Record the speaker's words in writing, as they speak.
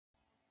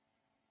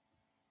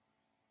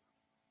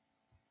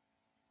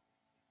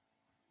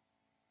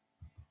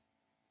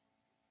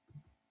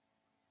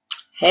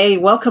Hey,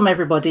 welcome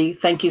everybody.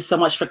 Thank you so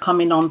much for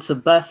coming on to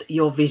Birth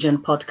Your Vision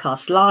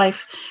podcast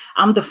live.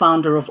 I'm the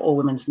founder of All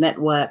Women's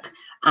Network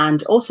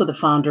and also the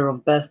founder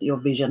of Birth Your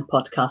Vision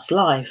podcast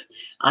live.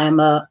 I am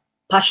a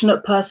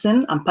passionate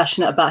person. I'm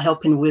passionate about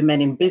helping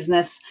women in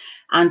business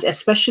and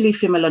especially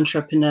female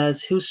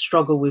entrepreneurs who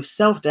struggle with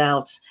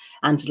self-doubt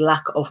and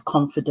lack of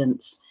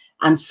confidence.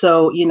 And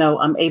so,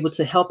 I'm able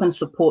to help and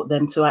support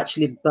them to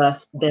actually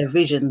birth their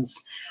visions.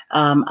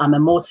 I'm a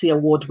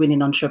multi-award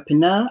winning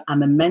entrepreneur.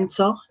 I'm a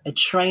mentor, a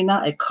trainer,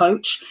 a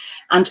coach,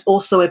 and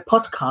also a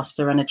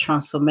podcaster and a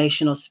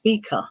transformational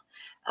speaker.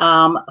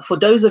 For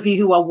those of you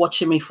who are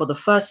watching me for the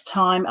first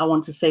time, I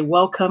want to say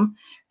welcome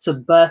to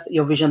Birth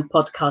Your Vision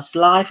podcast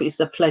live. It's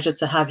a pleasure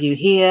to have you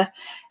here.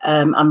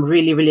 I'm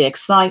really, really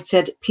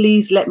excited.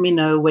 Please let me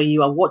know where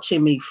you are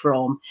watching me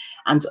from,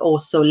 and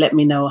also let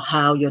me know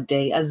how your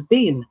day has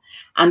been.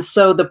 And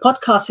so the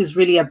podcast is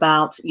really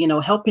about,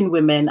 helping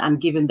women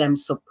and giving them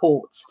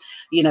support,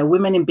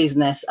 women in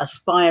business,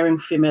 aspiring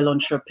female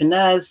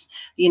entrepreneurs,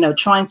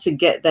 trying to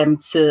get them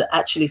to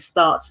actually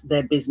start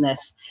their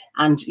business.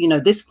 And,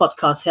 this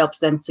podcast helps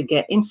them to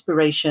get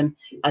inspiration,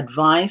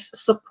 advice,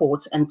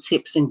 support, and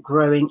tips in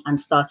growing and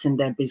starting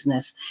their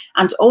business.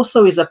 And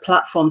also is a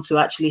platform to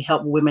actually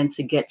help women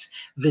to get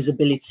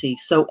visibility.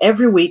 So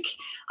every week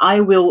I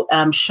will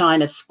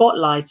shine a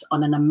spotlight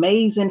on an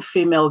amazing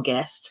female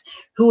guest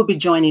who will be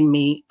joining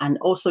me and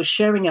also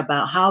sharing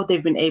about how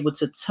they've been able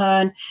to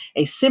turn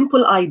a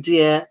simple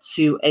idea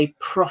to a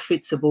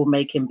profitable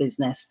making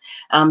business.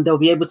 They'll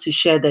be able to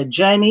share their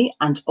journey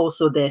and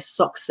also their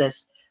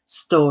success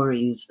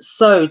stories.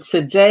 So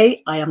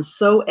today I am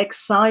so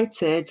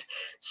excited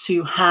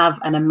to have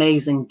an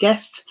amazing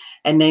guest.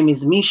 Her name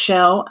is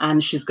Michelle,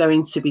 and she's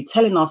going to be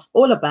telling us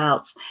all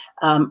about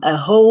a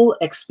whole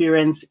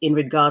experience in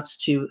regards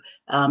to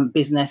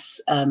business,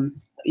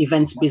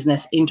 event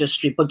business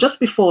industry. But just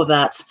before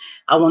that,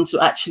 I want to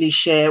actually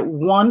share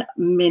 1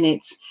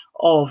 minute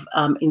of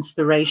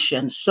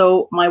inspiration.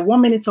 So my 1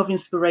 minute of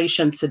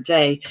inspiration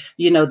today,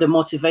 the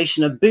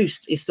motivational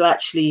boost is to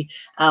actually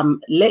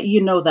let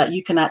you know that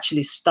you can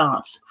actually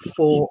start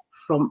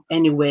from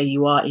anywhere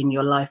you are in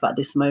your life at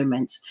this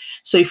moment.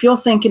 So if you're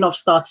thinking of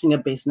starting a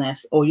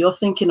business, or you're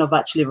thinking of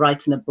actually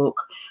writing a book,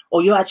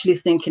 or you're actually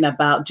thinking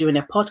about doing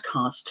a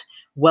podcast,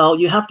 well,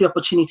 you have the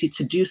opportunity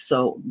to do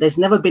so. There's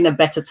never been a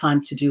better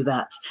time to do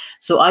that.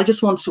 So I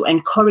just want to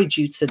encourage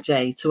you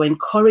today,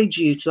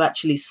 to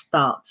actually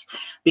start,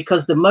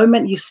 because the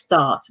moment you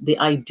start, the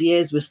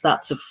ideas will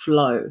start to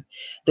flow,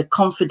 the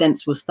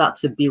confidence will start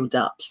to build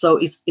up. So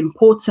it's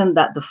important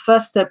that the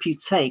first step you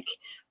take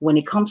when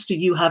it comes to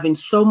you having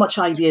so much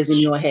ideas in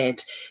your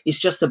head is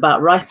just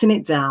about writing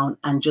it down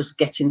and just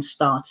getting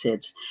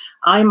started.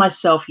 I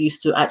myself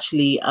used to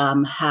actually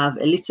have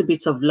a little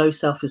bit of low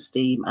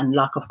self-esteem and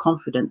lack of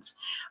confidence,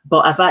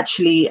 but I've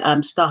actually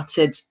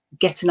started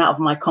getting out of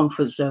my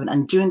comfort zone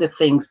and doing the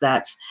things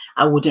that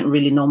I wouldn't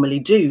really normally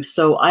do.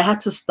 So I had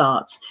to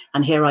start,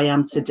 and here I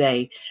am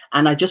today.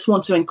 And I just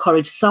want to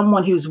encourage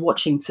someone who's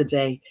watching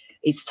today.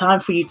 It's time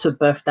for you to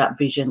birth that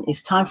vision.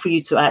 It's time for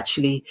you to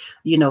actually,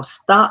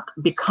 start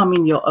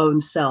becoming your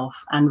own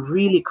self and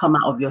really come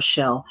out of your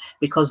shell,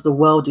 because the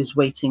world is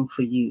waiting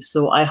for you.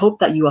 So I hope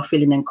that you are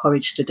feeling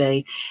encouraged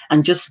today,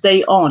 and just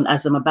stay on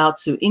as I'm about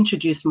to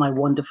introduce my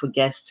wonderful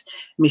guest,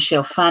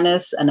 Michelle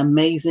Fanus, an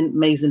amazing,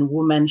 amazing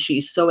woman. She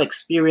is so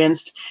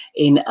experienced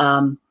in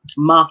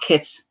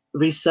market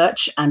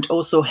research and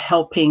also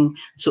helping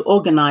to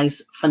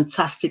organize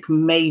fantastic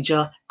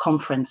major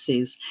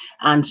conferences.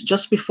 And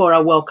just before I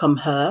welcome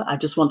her, I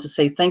just want to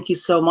say thank you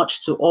so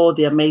much to all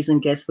the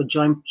amazing guests for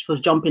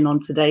jumping on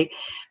today.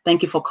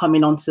 Thank you for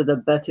coming on to the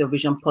Birth Your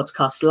Vision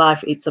podcast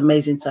live. It's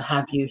amazing to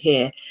have you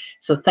here.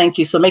 So thank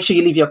you. So make sure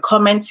you leave your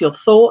comments, your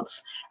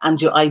thoughts, and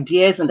your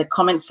ideas in the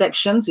comment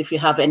sections. If you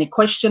have any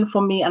question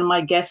for me and my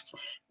guest,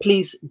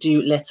 please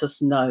do let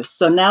us know.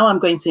 So now I'm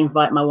going to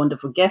invite my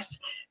wonderful guest,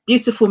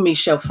 beautiful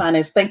Michelle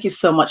Fanus. Thank you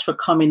so much for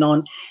coming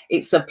on.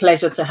 It's a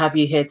pleasure to have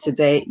you here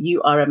today.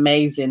 You are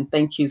amazing.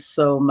 Thank you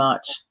so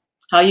much.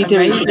 How are you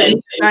doing today?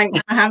 Thanks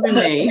for having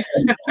me.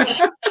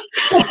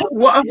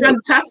 What a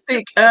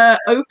fantastic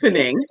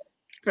opening.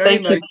 Very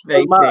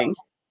motivating.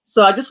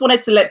 So I just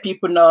wanted to let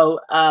people know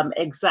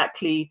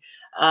exactly,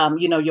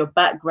 your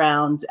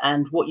background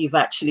and what you've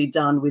actually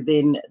done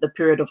within the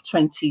period of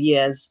 20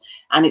 years.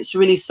 And it's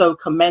really so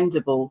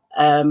commendable.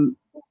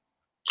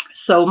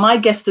 So my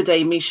guest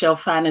today, Michelle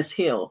Fanus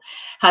Hill,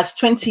 has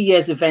 20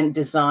 years event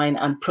design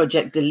and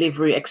project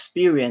delivery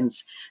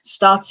experience,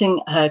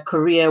 starting her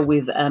career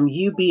with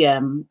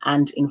UBM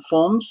and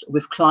Informa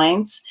with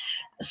clients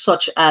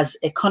such as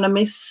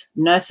Economist,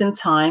 Nursing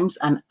Times,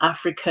 and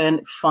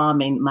African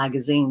Farming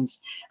magazines,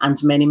 and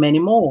many, many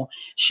more.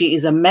 She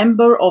is a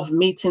member of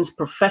Meetings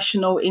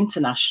Professional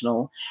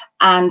International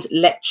and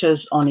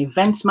lectures on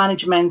events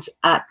management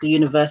at the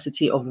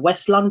University of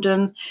West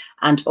London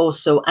and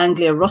also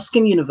Anglia,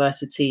 Ruskin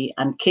University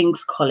and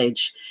King's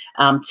College,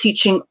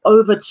 teaching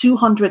over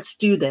 200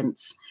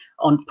 students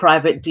on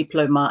private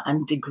diploma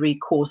and degree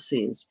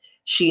courses.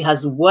 She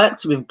has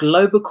worked with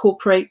global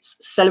corporates,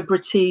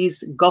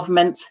 celebrities,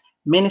 governments,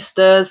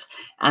 ministers,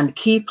 and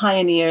key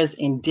pioneers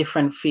in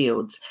different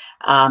fields.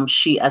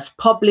 She has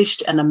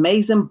published an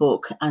amazing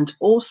book, and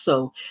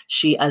also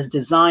she has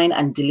designed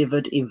and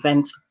delivered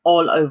events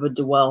all over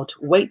the world.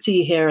 Wait till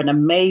you hear an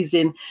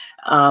amazing,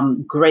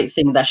 great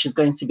thing that she's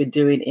going to be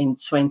doing in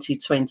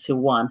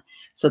 2021.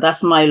 So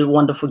that's my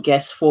wonderful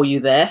guest for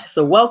you there.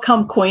 So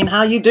welcome, Queen. How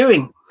are you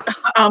doing?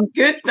 I'm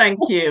good, thank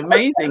you.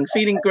 Amazing,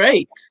 feeling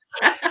great.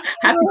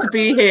 Happy to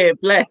be here,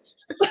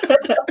 blessed.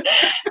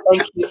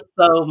 Thank you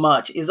so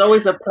much. It's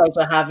always a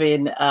pleasure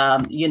having,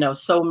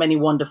 so many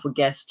wonderful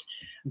guests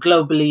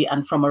globally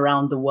and from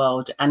around the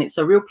world. And it's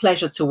a real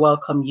pleasure to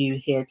welcome you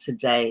here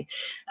today.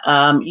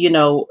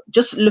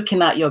 Just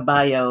looking at your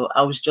bio,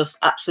 I was just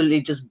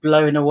absolutely just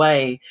blown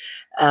away.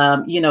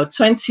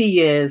 20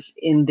 years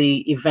in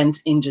the event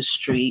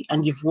industry,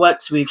 and you've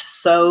worked with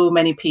so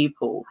many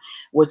people.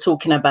 We're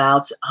talking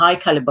about high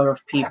caliber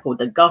of people,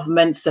 the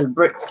government,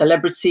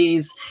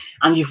 celebrities,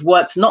 and you've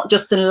worked not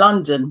just in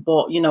London,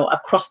 but,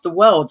 across the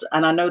world.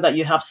 And I know that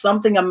you have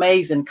something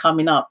amazing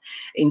coming up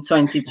in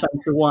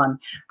 2021.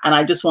 And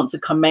I just want to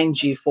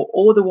commend you for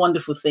all the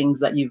wonderful things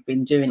that you've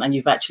been doing and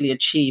you've actually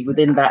achieved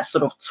within that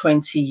sort of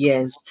 20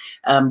 years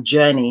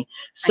journey.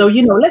 So,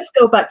 let's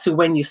go back to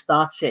when you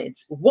started.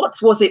 What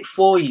was it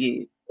for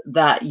you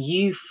that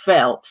you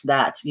felt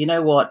that,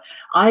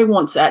 I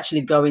want to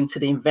actually go into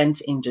the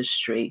event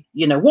industry?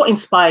 What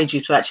inspired you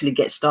to actually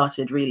get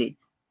started, really?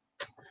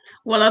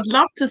 Well, I'd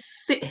love to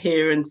sit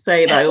here and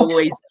say that I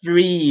always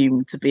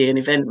dreamed to be an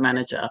event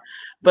manager,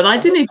 but I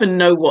didn't even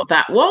know what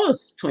that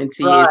was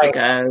 20 years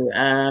ago.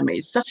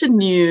 It's such a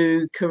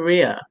new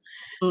career.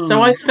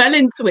 So I fell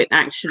into it,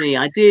 actually.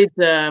 I did.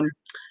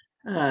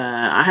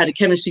 I had a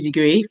chemistry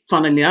degree,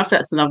 funnily enough.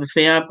 That's another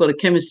thing. I've got a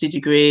chemistry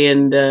degree,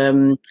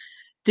 and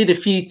did a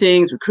few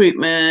things,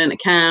 recruitment,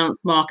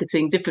 accounts,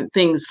 marketing, different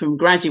things from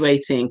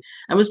graduating,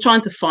 and was trying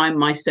to find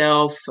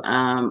myself.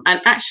 And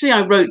actually,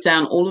 I wrote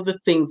down all of the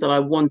things that I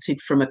wanted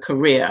from a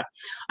career.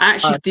 I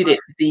actually did it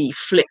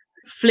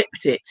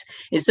flipped it.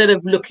 Instead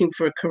of looking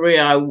for a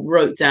career, I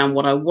wrote down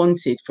what I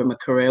wanted from a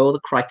career, all the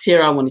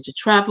criteria. I wanted to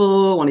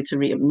travel, I wanted to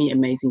meet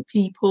amazing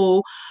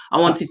people. I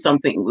wanted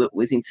something that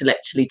was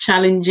intellectually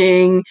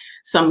challenging,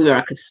 something where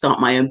I could start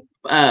my own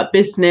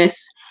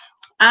business.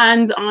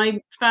 And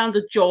I found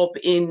a job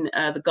in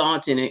The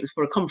Guardian. It was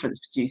for a conference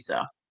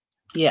producer.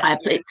 Yeah.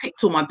 It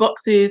ticked all my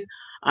boxes.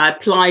 I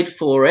applied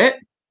for it,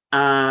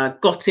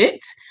 got it.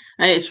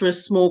 And it's for a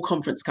small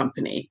conference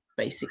company,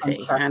 basically.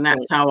 Fantastic. And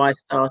that's how I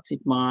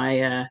started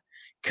my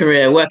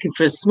career, working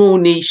for a small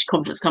niche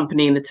conference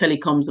company in the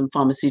telecoms and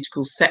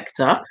pharmaceutical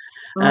sector.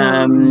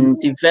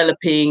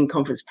 Developing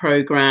conference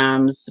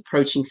programs,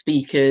 approaching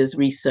speakers,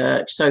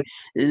 research. So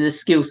the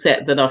skill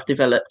set that I've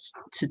developed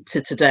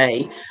to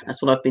today,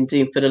 that's what I've been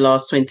doing for the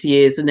last 20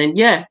 years. And then,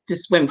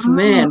 just went from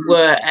there.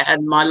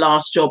 And my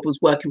last job was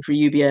working for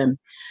UBM.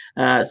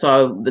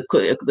 So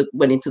I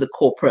went into the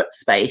corporate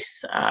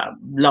space,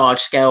 large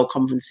scale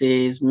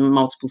conferences,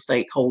 multiple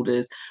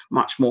stakeholders,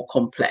 much more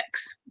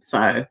complex.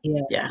 So,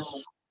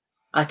 yes.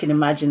 I can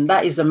imagine.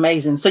 That is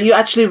amazing. So you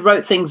actually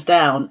wrote things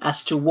down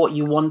as to what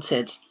you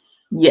wanted.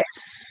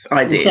 Yes,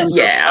 I did.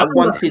 Yeah,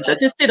 I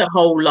just did a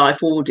whole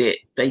life audit.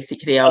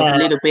 Basically, I was a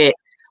little bit,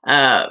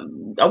 I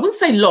wouldn't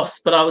say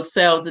lost, but I would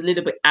say I was a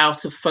little bit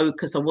out of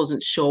focus. I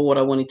wasn't sure what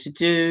I wanted to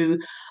do.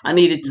 I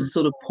needed to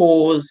sort of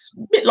pause,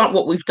 a bit like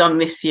what we've done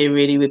this year,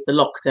 really, with the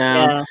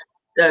lockdown.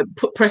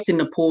 Pressing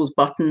the pause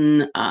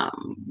button,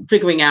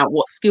 figuring out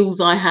what skills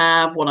I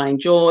have, what I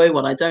enjoy,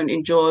 what I don't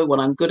enjoy, what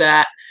I'm good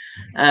at,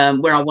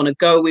 where I want to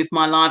go with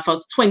my life. I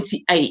was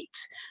 28,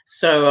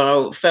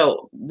 so I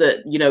felt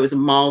that, it was a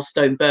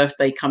milestone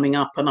birthday coming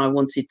up, and I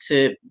wanted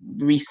to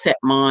reset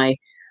my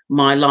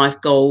life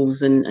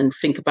goals and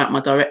think about my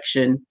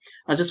direction.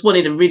 I just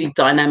wanted a really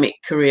dynamic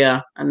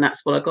career, and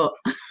that's what I got.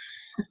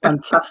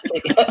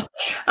 Fantastic.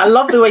 I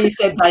love the way you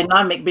said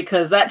dynamic,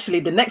 because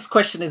actually the next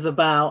question is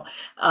about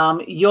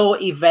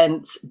your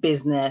event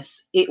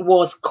business. It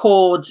was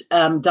called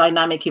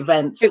Dynamic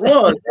Events. It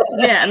was,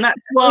 yeah, and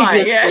that's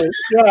why.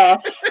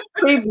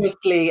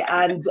 Previously.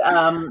 And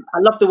I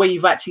love the way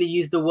you've actually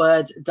used the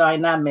word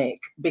dynamic,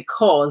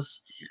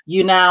 because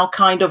you now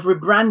kind of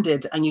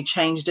rebranded and you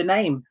changed the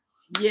name.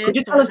 Yes, could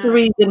you tell us the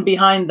reason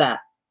behind that?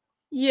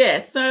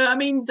 Yeah, so I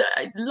mean,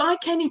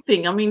 like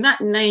anything, I mean, that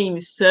name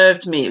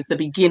served me. It was the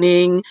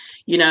beginning.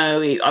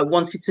 I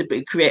wanted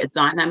to create a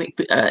dynamic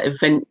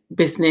event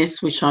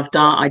business, which I've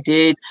done. I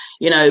did.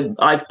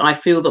 I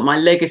feel that my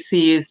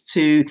legacy is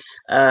to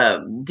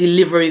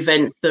deliver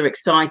events that are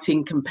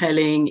exciting,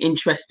 compelling,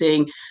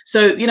 interesting.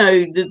 So,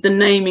 the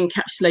name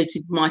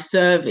encapsulated my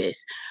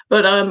service.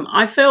 But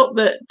I felt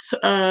that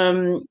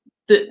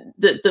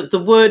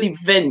the word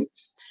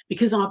events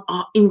because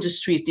our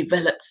industry has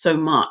developed so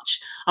much,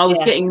 I was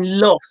getting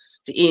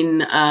lost in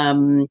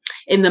the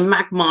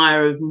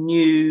magmire of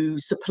new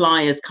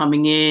suppliers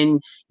coming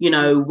in, you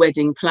know,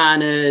 wedding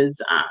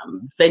planners,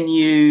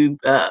 venue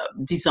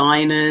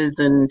designers,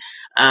 and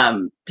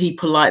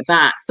people like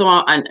that. So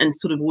and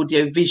sort of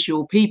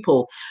audio-visual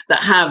people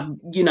that have,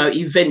 you know,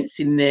 events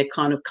in their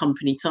kind of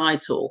company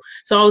title.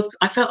 So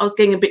I felt I was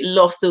getting a bit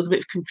lost. There was a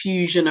bit of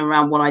confusion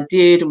around what I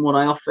did and what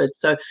I offered.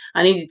 So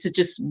I needed to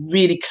just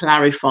really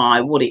clarify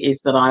what it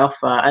is that I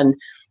offer. And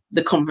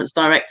the conference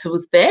director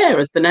was there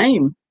as the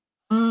name.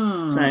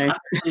 So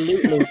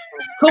absolutely.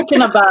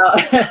 Talking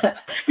about, and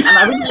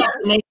I really like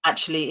the name,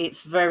 actually.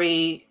 It's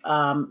very,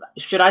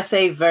 should I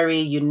say very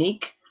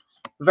unique,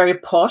 very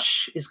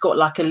posh. It's got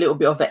like a little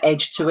bit of an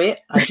edge to it.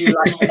 I do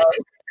like the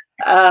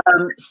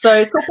name.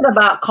 So talking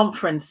about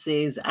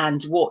conferences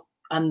and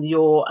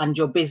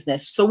your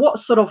business. So what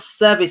sort of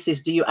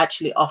services do you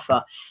actually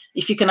offer?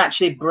 If you can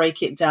actually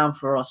break it down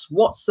for us,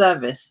 what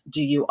service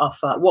do you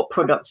offer? What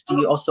products do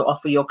you also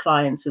offer your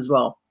clients as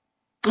well?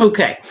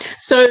 Okay,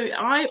 so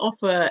I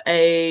offer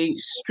a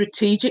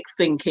strategic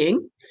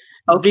thinking,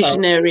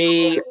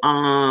 visionary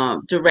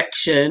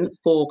direction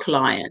for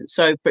clients.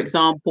 So, for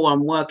example,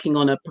 I'm working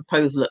on a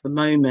proposal at the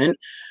moment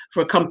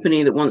for a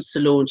company that wants to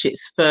launch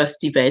its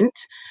first event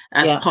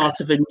as part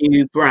of a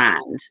new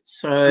brand.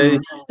 So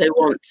they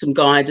want some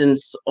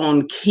guidance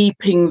on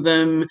keeping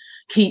them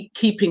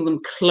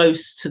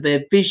close to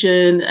their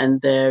vision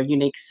and their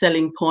unique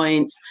selling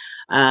points.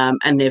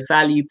 And their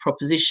value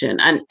proposition,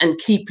 and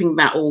keeping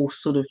that all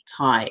sort of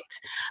tight,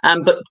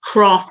 but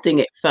crafting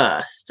it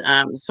first.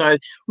 So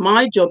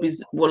my job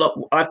is,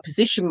 well, I've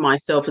positioned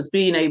myself as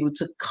being able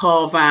to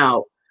carve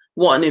out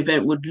what an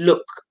event would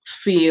look,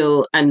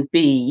 feel, and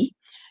be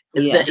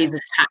that is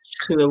attached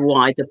to a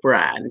wider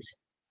brand.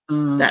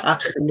 That's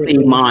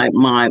absolutely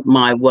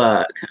my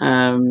work.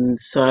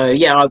 So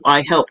yeah,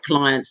 I help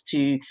clients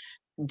to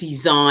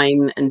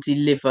design and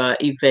deliver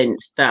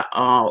events that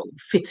are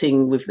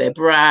fitting with their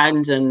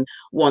brand and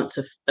want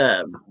to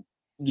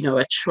you know,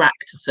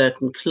 attract a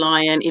certain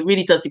client. It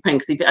really does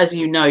depend, because as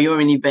you know,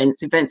 you're in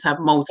events have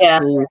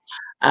multiple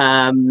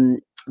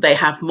they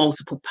have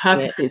multiple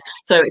purposes.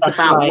 So it's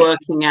about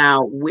working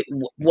out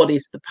what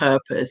is the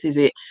purpose. Is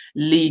it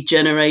lead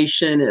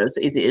generation? Is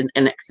it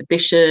an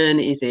exhibition?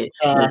 Is it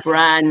more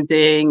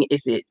branding?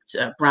 Is it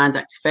brand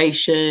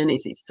activation?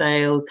 Is it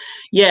sales?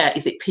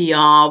 Is it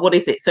PR? What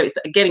is it? So it's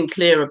getting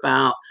clear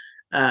about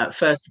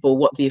first of all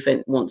what the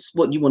event wants,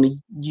 what you want to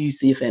use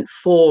the event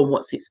for,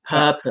 what's its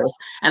purpose,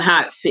 and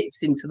how it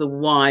fits into the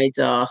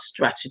wider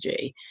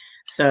strategy.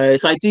 So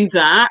I do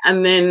that,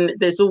 and then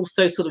there's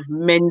also sort of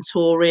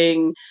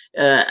mentoring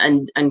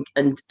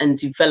and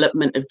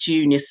development of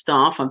junior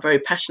staff. I'm very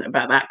passionate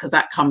about that, because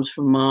that comes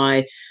from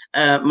my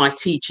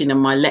teaching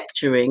and my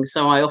lecturing.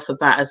 So I offer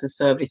that as a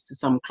service to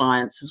some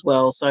clients as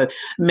well. So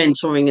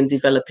mentoring and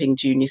developing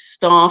junior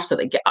staff so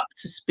they get up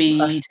to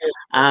speed,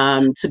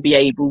 to be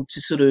able to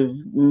sort of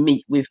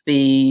meet with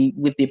the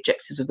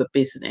objectives of the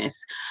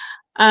business.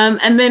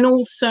 And then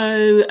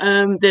also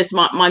there's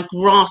my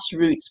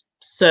grassroots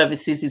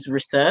services is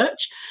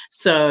research.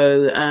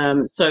 So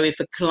if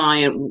a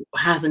client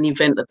has an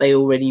event that they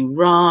already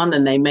run,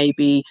 and they may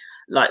be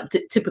like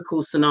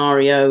typical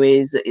scenario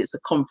is it's a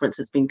conference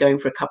that's been going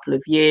for a couple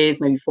of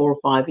years, maybe 4 or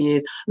 5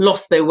 years,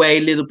 lost their way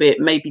a little bit,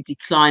 maybe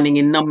declining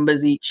in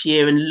numbers each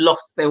year, and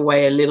lost their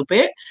way a little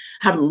bit,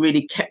 haven't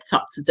really kept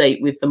up to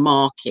date with the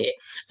market.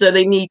 So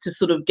they need to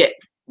sort of get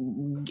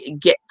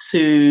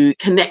to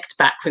connect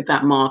back with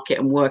that market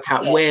and work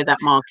out where that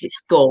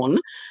market's gone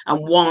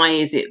and why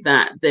is it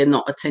that they're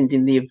not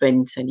attending the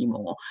event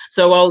anymore.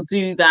 So I'll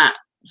do that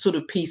sort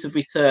of piece of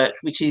research,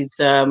 which is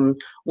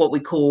what we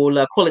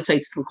call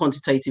qualitative and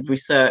quantitative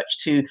research,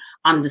 to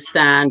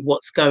understand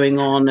what's going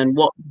on and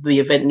what the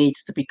event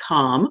needs to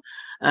become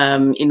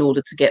in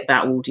order to get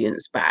that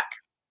audience back.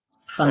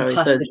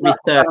 Fantastic. So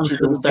research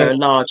is also a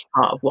large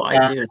part of what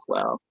I do as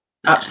well.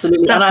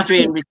 Absolutely.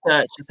 Strategy and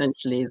research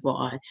essentially is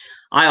what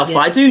I offer.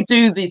 I do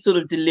the sort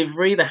of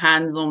delivery, the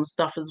hands-on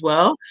stuff as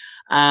well.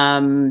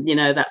 You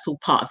know, that's all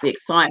part of the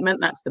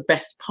excitement. That's the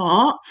best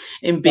part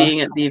in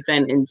being at the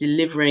event and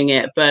delivering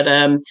it. But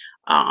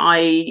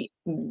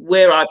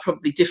where I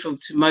probably differ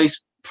to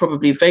most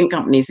probably event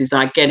companies is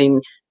I get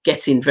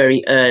in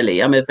very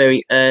early. I'm at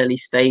very early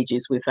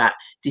stages with that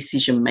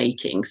decision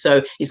making.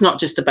 So it's not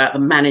just about the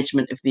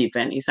management of the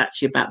event, it's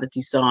actually about the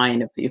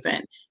design of the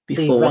event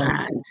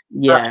beforehand.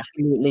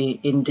 Absolutely,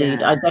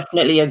 indeed. I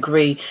definitely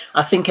agree.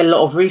 I think a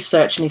lot of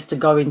research needs to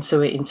go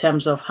into it in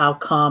terms of how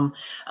come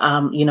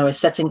you know, a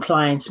certain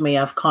client may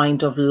have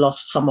kind of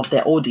lost some of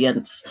their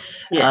audience.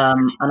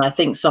 And I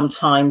think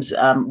sometimes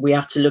we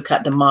have to look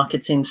at the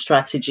marketing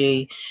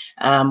strategy.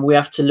 We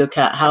have to look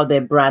at how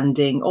they're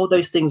branding. All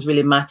those things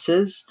really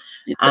matters.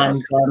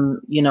 And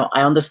you know,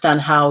 I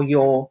understand how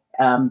your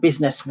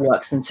business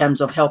works in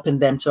terms of helping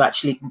them to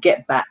actually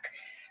get back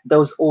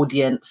those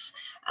audience,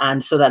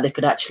 and so that they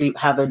could actually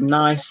have a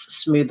nice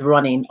smooth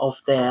running of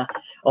their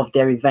of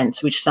their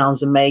events, which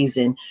sounds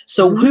amazing.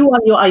 So who are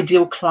your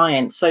ideal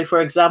clients? So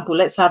for example,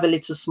 let's have a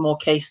little small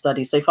case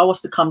study. So if I was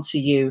to come to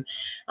you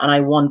and I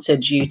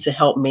wanted you to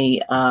help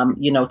me,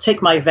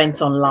 take my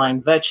event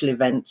online, virtual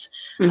event,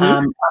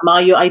 am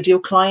I your ideal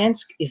client?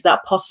 Is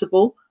that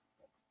possible?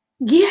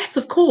 Yes,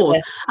 of course.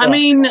 Yes, I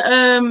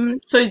yeah, mean,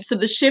 so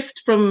the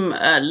shift from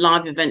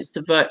live events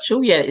to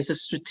virtual, yeah, is a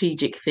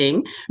strategic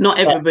thing. Not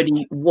yeah,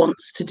 everybody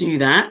wants to do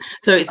that.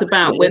 So it's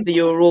about absolutely. whether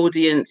your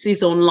audience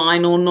is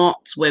online or not,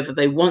 whether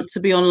they want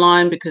to be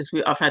online, because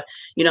I've had,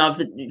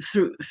 I've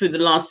through the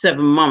last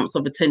 7 months,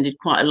 I've attended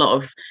quite a lot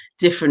of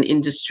different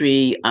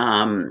industry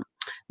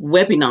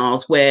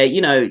webinars where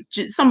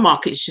some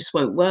markets just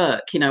won't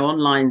work.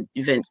 Online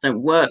events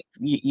don't work.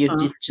 You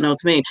just, you know what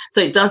I mean?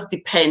 So it does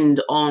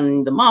depend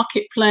on the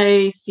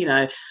marketplace,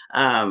 type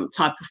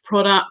of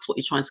product, what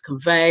you're trying to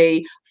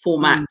convey,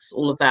 formats,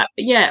 all of that.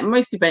 But yeah,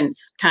 most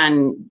events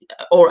can,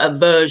 or a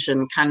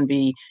version can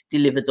be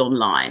delivered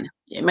online.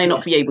 It may not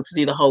Yes, be able to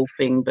do the whole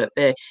thing, but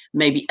there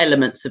may be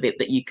elements of it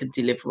that you could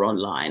deliver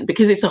online,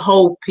 because it's a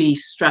whole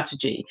piece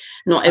strategy.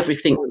 Not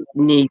everything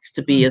needs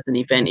to be as an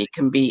event. It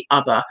can be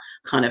other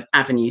kind of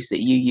avenues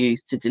that you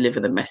use to deliver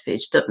the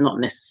message, not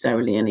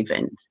necessarily an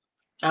event.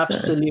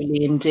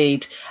 absolutely,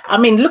 indeed. I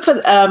mean, look at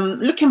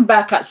looking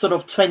back at sort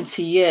of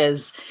 20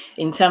 years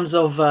in terms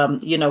of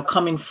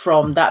coming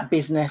from that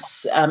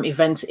business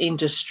event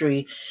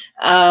industry.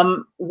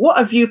 What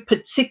have you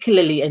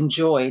particularly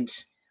enjoyed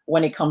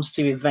when it comes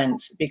to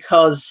events?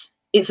 Because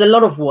it's a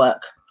lot of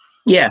work.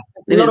 Yeah,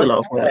 There's it a lot is a of lot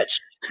of work. research.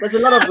 There's a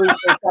lot of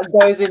research that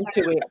goes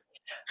into it.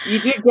 You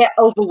do get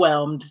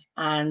overwhelmed,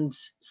 and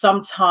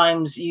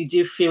sometimes you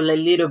do feel a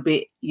little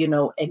bit,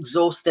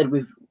 exhausted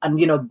with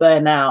and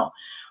burn out.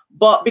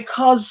 But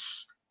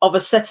because of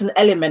a certain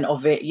element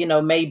of it,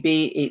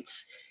 maybe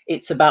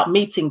it's about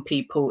meeting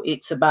people.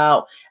 It's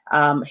about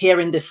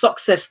hearing the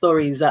success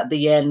stories at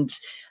the end.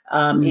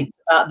 It's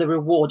about the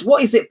reward.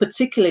 What is it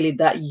particularly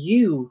that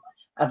you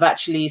have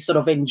actually sort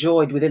of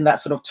enjoyed within that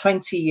sort of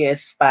 20-year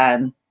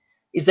span?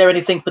 Is there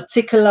anything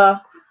particular?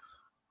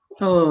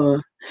 Oh,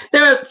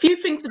 there are a few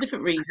things for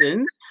different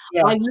reasons. I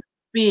Yeah. love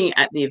being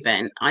at the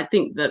event. I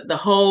think that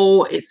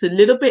it's a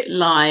little bit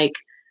like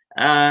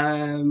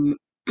um,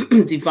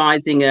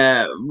 writing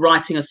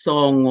a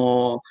song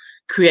or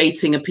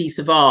creating a piece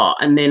of art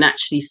and then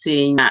actually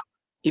seeing that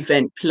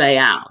event play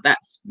out.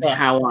 That's Yeah.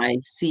 how I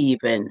see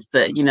events,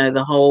 that,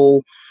 the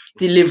whole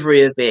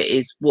delivery of it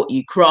is what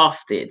you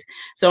crafted.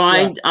 So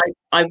Yeah.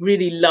 I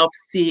really love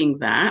seeing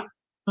that.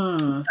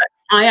 Hmm.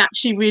 I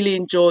actually really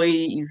enjoy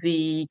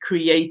the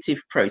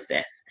creative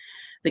process.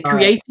 The Right.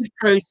 creative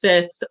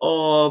process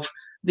of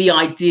the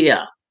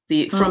idea,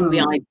 from the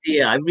Hmm.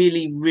 idea. I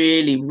really,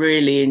 really,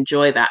 really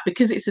enjoy that,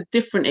 because it's a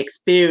different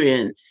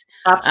experience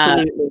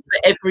Absolutely. for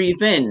every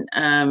event.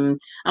 And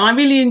I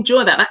really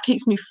enjoy that. That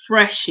keeps me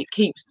fresh. It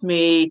keeps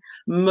me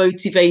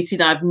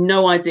motivated. I have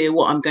no idea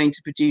what I'm going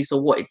to produce or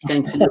what it's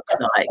going to look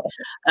like.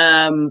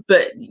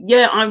 But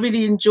yeah, I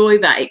really enjoy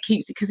that. It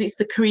keeps it, because it's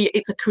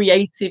a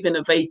creative,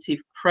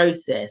 innovative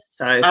process.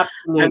 So I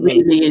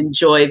Absolutely. really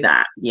enjoy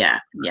that. Yeah,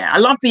 yeah. I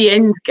love the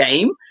end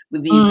game,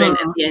 with the event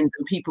at Mm. the end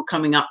and people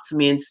coming up to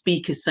me and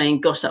speakers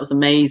saying, "Gosh, that was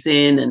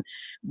amazing," and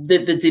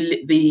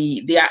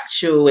the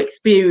actual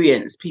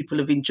experience people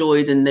have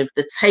enjoyed, and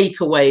the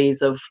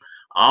takeaways of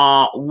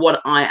are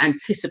what I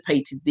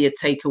anticipated the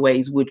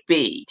takeaways would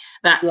be.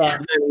 That's Yeah.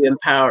 very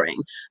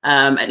empowering.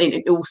 And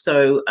it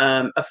also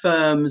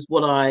affirms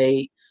what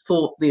I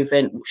thought the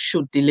event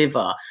should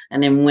deliver.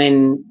 And then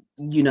when,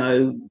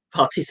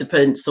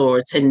 participants or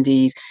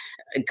attendees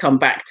come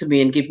back to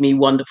me and give me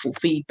wonderful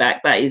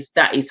feedback, that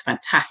is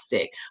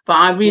fantastic. But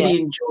I Yeah. really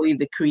enjoy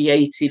the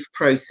creative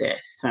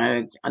process.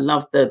 So I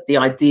love the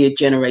idea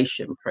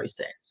generation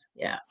process.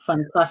 Yeah.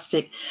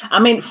 Fantastic. I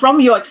mean,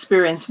 from your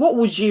experience, what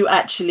would you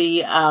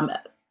actually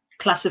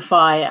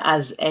classify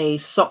as a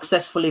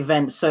successful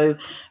event? So,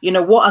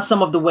 what are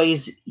some of the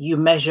ways you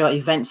measure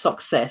event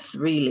success,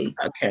 really?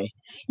 Okay.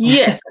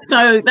 Yes.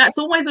 So that's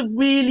always a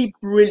really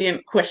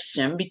brilliant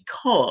question,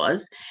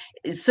 because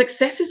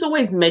success is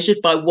always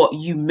measured by what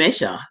you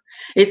measure.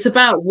 It's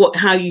about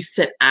how you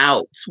set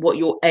out, what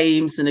your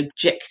aims and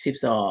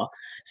objectives are.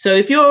 So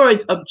if your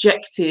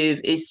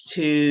objective is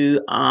to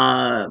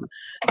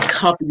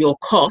cover your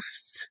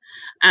costs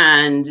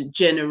and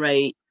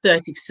generate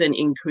 30%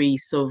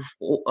 increase of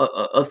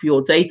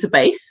your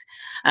database,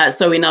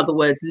 so in other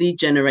words, lead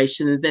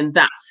generation, then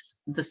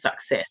that's the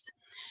success.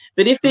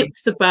 But if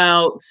it's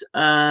about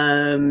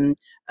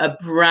a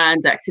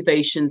brand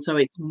activation, so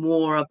it's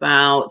more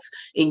about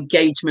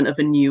engagement of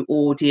a new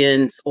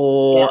audience, Yeah.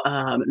 or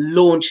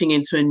launching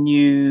into a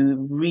new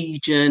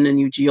region, a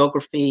new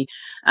geography,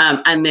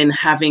 and then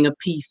having a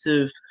piece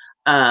of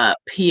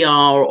PR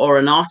or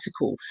an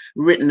article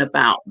written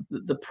about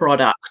the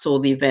product or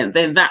the event,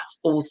 then that's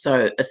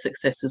also a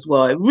success as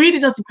well. It really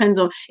does depend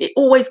on, it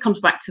always comes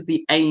back to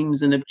the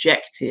aims and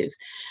objectives.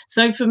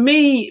 So for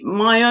me,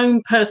 my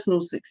own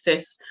personal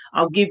success,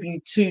 I'll give you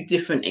two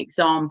different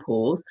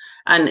examples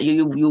and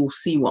you'll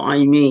see what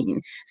I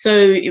mean.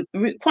 So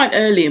quite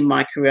early in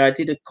my career, I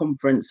did a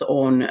conference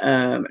on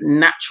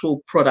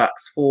natural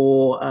products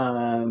for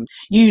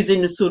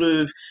using the sort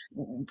of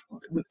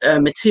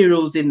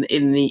materials in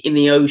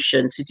the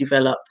ocean to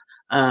develop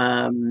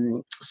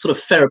sort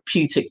of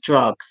therapeutic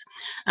drugs.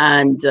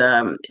 And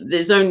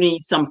there's only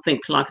something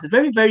like, it's a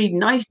very, very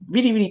nice,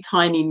 really, really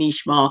tiny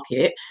niche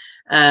market.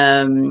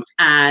 And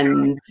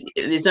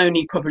there's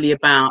only probably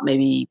about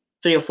maybe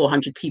 300 or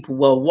 400 people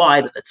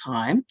worldwide at the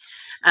time.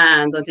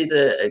 And I did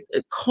a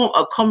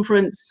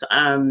conference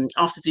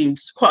after doing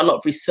quite a lot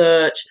of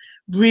research,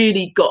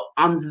 really got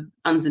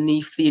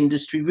underneath the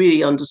industry,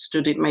 really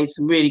understood it, made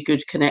some really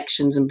good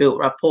connections and built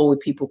rapport with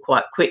people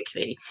quite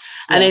quickly.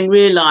 And then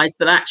realized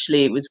that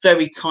actually it was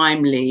very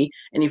timely.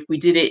 And if we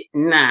did it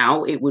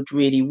now, it would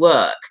really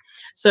work.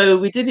 So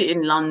we did it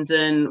in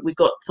London. We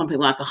got something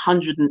like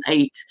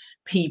 108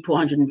 people,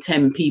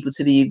 110 people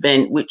to the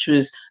event, which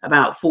was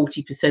about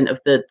 40% of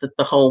the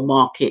whole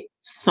market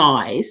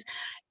size.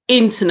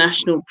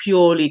 International,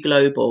 purely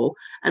global.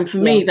 And for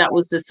me, that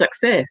was a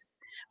success.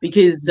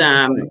 Because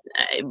of and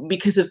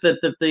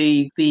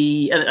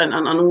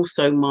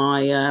also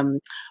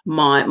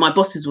my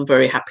bosses were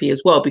very happy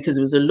as well, because it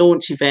was a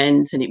launch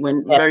event and it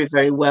went very,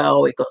 very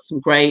well. It got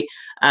some great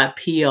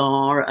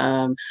PR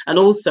and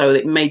also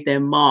it made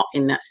their mark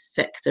in that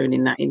sector and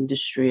in that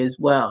industry as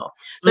well.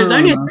 So it was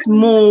only a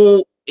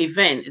small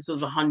event. It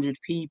was 100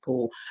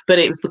 people, but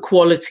it was the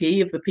quality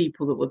of the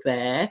people that were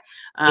there,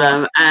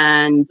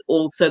 and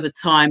also the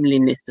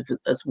timeliness of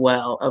as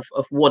well of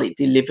what it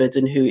delivered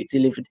and who it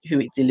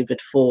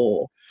delivered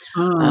for.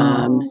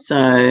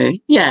 So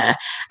yeah.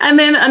 And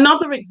then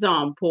another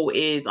example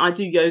is I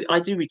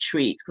do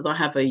retreats, because I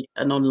have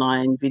an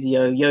online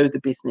video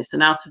yoga business,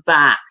 and out of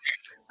that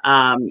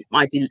I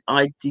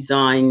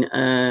design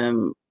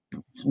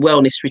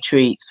wellness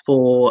retreats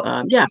for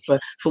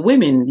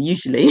women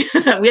usually.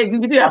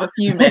 we do have a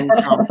few men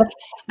come.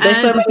 There's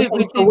so many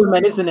things for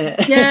women, isn't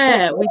it?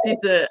 Yeah, we did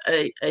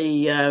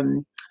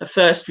a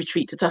first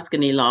retreat to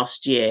Tuscany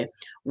last year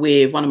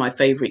with one of my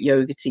favorite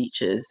yoga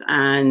teachers,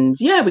 and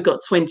we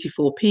got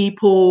 24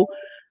 people.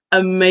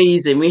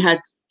 Amazing. We had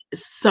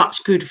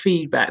such good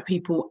feedback.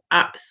 People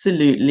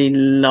absolutely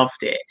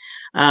loved it.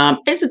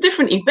 It's a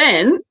different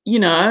event,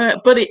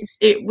 but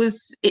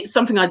it's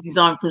something I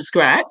designed from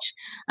scratch,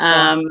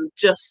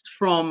 just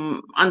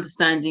from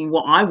understanding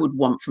what I would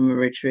want from a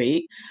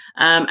retreat,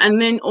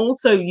 and then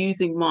also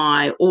using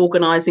my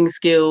organizing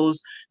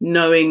skills,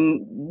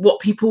 knowing what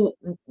people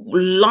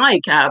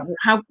like, how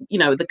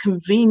the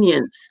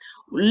convenience,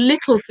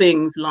 little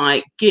things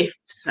like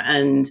gifts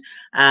and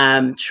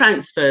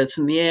transfers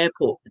from the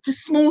airport,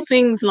 just small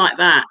things like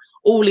that,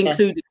 all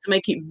included to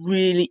make it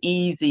really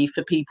easy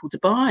for people to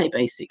buy,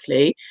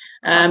 basically.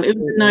 It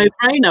was a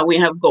no-brainer. We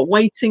have got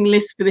waiting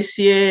lists for this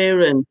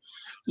year, and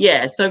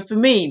so for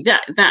me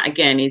that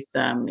again is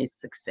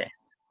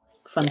success.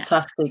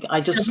 Fantastic.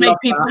 I just make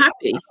people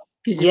happy.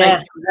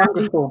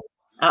 Wonderful.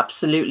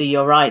 Absolutely,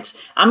 you're right.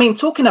 I mean,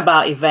 talking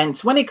about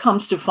events, when it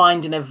comes to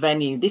finding a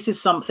venue, this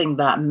is something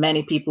that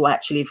many people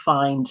actually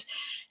find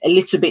a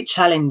little bit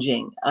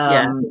challenging.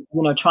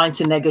 Trying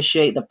to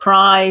negotiate the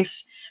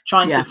price,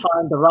 trying to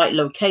find the right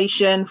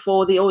location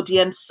for the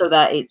audience so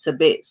that it's a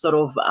bit sort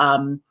of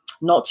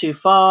not too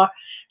far.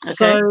 Okay.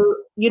 So,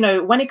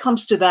 when it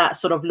comes to that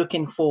sort of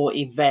looking for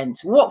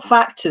events, what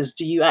factors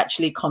do you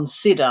actually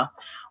consider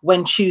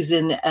when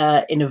choosing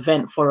an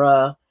event for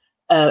a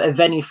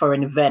venue for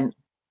an event?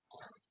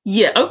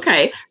 Yeah.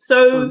 Okay.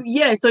 So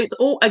so it's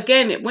all,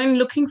 again, when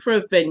looking for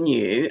a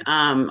venue,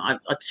 I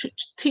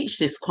teach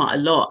this quite a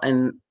lot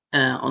and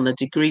on the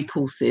degree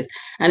courses,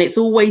 and it's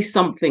always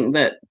something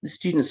that the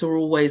students are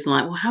always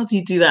like, well, how do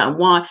you do that, and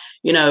why,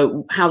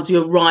 how do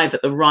you arrive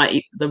at the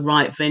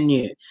right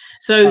venue?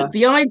 So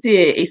the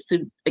idea is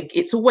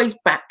it's always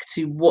back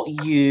to what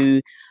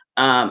you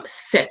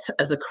set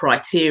as a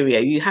criteria.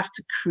 You have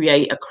to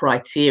create a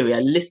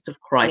list of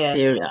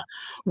criteria. Yes,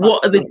 what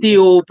absolutely. Are the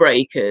deal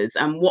breakers,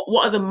 and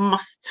what are the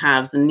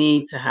must-haves and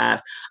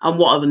need-to-haves, and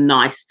what are the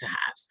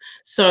nice-to-haves?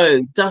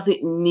 So does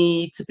it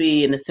need to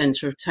be in the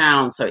center of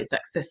town so it's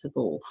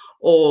accessible,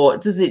 or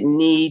does it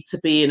need to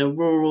be in a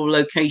rural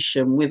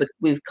location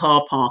with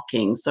car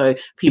parking so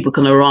people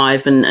can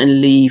arrive and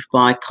leave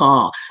by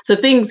car? So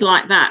things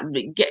like that,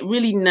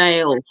 really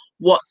nail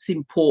what's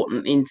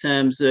important in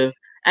terms of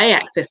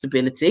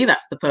accessibility.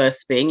 That's the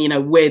first thing. You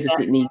know, where does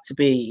it need to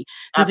be?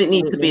 Does it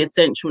need to be a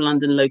central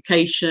London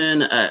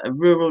location, a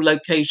rural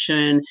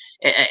location,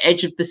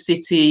 edge of the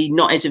city,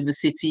 not edge of the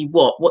city?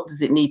 What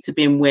does it need to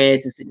be, and where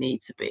does it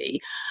need to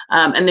be?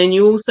 And then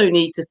you also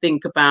need to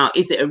think about,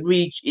 is it a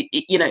region?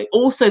 You know,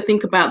 also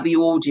think about the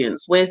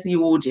audience. Where's the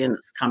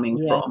audience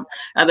coming from?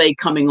 Are they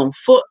coming on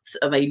foot?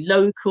 Are they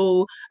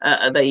local?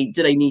 Do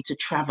they need to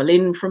travel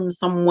in from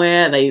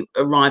somewhere? Are they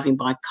arriving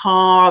by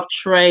car,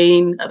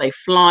 train? Are they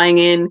flying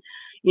in?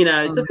 You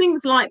know, so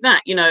things like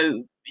that. You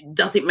know,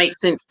 does it make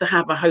sense to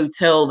have a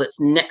hotel that's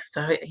next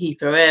to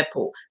Heathrow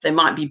Airport? They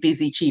might be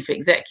busy chief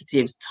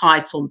executives,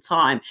 tight on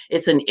time.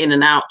 It's an in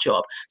and out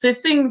job. So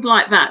it's things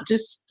like that.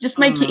 Just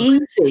make it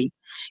easy.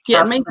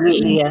 Make it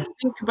easy.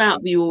 Think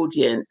about the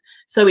audience,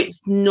 so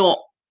it's not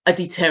a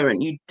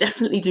deterrent. You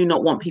definitely do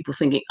not want people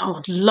thinking, "Oh,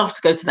 I'd love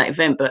to go to that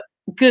event, but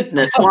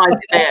goodness, why is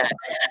it there?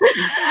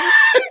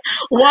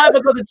 Why have I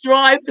got to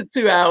drive for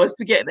 2 hours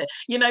to get there?"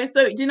 You know,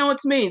 so do you know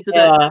what I mean? So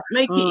that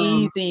make it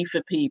easy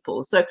for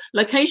people. So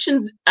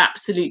location's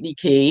absolutely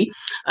key.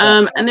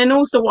 And then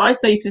also what I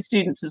say to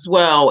students as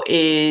well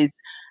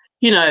is,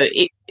 you know,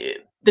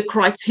 the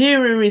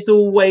criteria is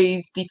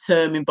always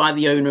determined by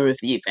the owner of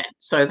the event.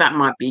 So that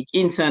might be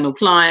internal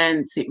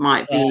clients, it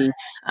might be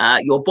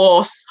your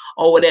boss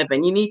or whatever.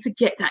 And you need to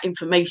get that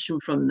information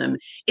from them.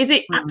 Is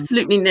it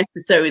absolutely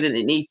necessary that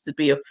it needs to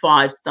be a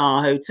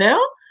 5-star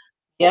hotel?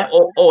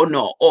 Or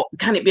not? Or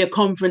can it be a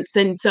conference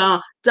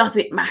center? Does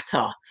it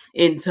matter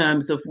in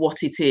terms of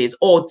what it is?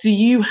 Or do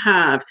you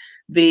have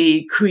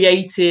the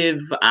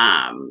creative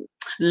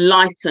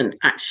license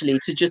actually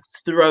to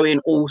just throw in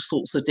all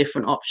sorts of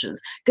different options?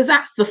 Because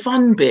that's the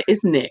fun bit,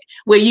 isn't it?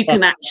 Where you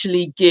can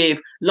actually give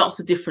lots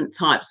of different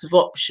types of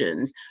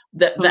options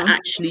that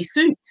actually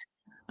suit.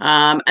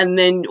 And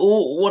then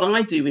what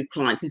I do with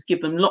clients is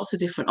give them lots of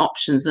different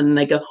options, and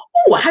they go,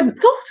 "Oh, I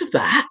hadn't thought of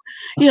that.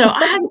 You know,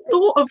 I hadn't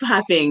thought of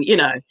having, you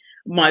know,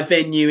 my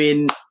venue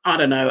in, I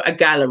don't know, a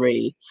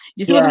gallery."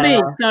 You see what I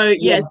mean? So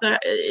yes, but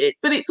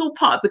it's all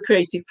part of the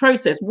creative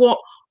process. What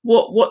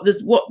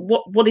is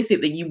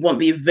it that you want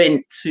the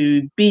event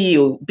to be,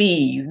 or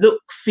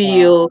look,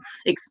 feel,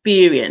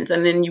 experience?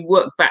 And then you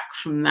work back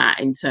from that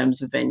in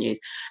terms of venues,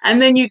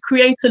 and then you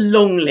create a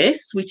long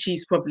list, which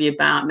is probably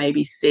about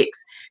maybe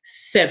 6,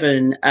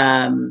 7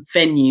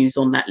 venues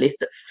on that list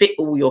that fit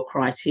all your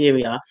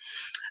criteria.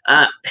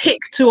 Pick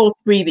 2 or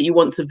 3 that you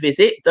want to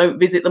visit. Don't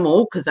visit them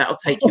all, because that'll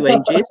take you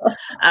ages.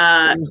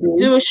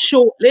 Do a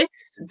short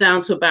list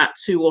down to about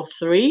 2 or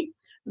 3.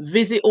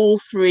 Visit all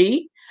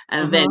 3,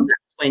 and then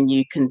that's when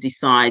you can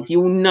decide.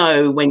 You'll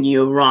know when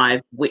you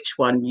arrive which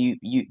one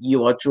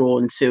you are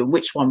drawn to,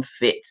 which one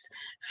fits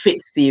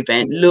the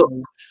event. Look,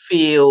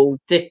 feel,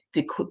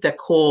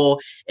 decor,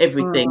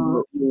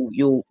 everything.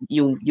 You'll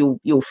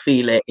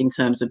feel it in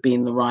terms of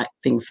being the right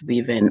thing for the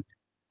event,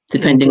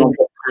 depending on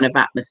what kind of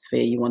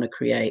atmosphere you want to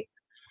create.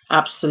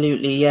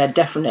 Absolutely. Yeah,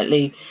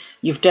 definitely.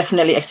 You've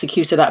definitely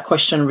executed that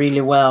question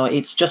really well.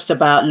 It's just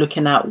about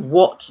looking at,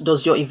 what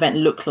does your event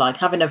look like,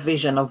 having a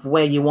vision of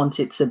where you want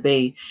it to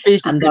be,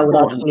 and that would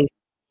actually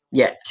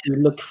to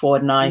look for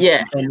a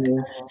nice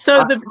venue.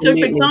 So for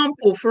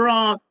example, for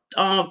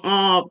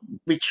our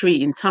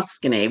retreat in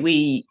Tuscany,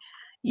 we,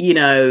 you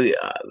know,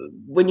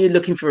 when you're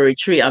looking for a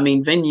retreat, I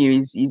mean, venue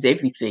is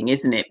everything,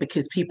 isn't it?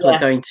 Because people are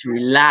going to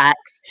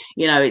relax.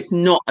 You know, it's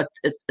not a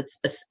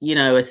you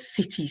know, a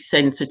city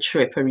centre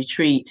trip. A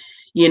retreat,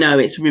 you know,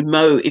 it's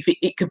remote. If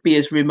it could be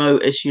as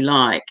remote as you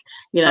like,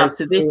 you know.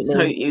 So this is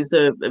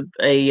a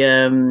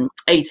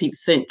 18th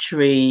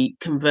century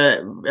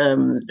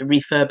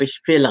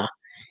refurbished villa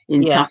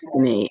in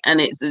Tuscany, and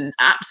it's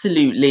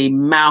absolutely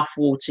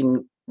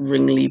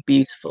mouth-wateringly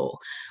beautiful.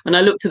 When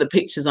I looked at the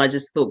pictures, I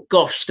just thought,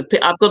 gosh,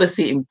 I've got to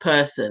see it in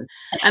person.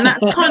 And that's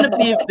kind of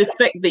the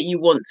effect that you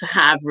want to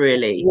have,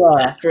 really,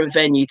 for a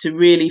venue, to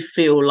really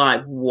feel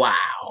like, wow,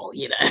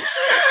 you know.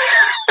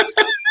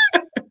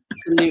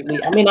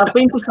 Absolutely. I mean, I've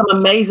been to some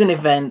amazing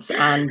events,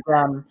 and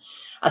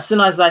as soon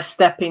as I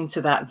step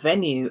into that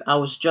venue, I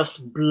was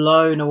just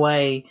blown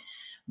away.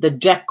 The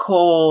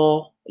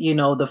decor, you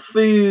know, the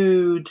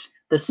food,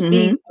 the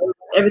speakers,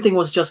 everything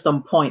was just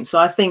on point. So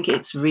I think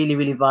it's really,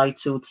 really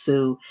vital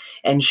to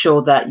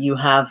ensure that you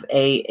have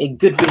a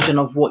good vision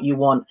of what you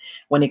want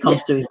when it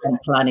comes to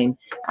event planning.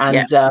 And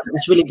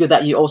it's really good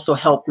that you also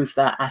help with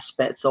that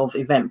aspects of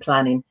event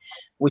planning,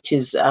 which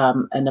is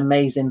an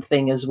amazing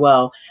thing as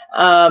well.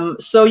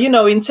 So, you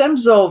know, in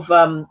terms of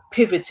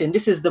pivoting,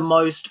 this is the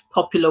most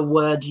popular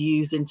word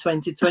used in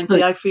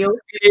 2020, I feel.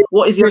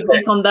 What is your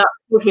take on that?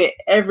 Pivot,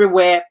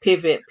 everywhere,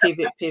 pivot,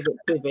 pivot, pivot,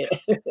 pivot.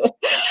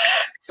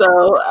 So,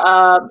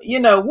 you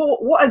know,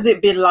 what has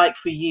it been like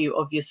for you?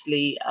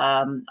 Obviously,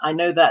 I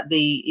know that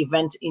the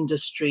event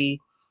industry,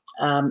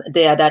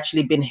 they had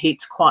actually been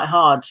hit quite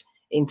hard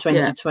in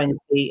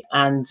 2020,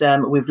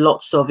 and with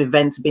lots of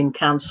events being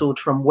cancelled,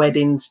 from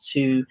weddings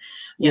to,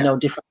 you know,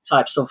 different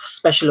types of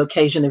special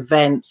occasion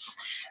events.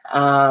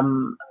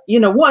 You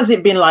know, what has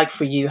it been like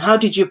for you? How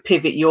did you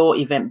pivot your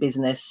event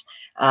business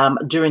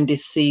during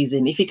this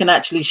season? If you can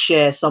actually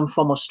share some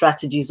form of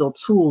strategies or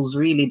tools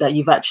really that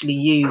you've actually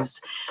used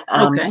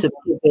Okay. to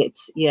pivot,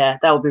 yeah,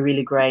 that would be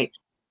really great.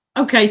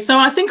 Okay, so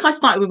I think I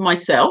started with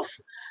myself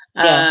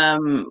Yeah.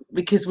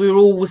 because we were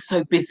all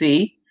so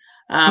busy.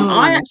 I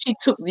Mm, actually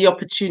took the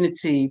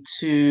opportunity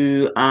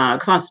to,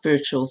 because I'm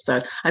spiritual, so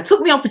I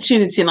took the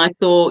opportunity and I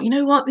thought, you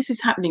know what, this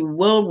is happening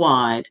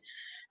worldwide.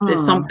 There's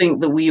mm, something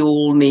that we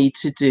all need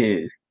to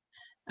do.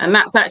 And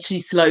that's actually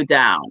slow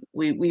down.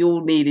 We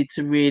all needed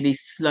to really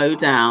slow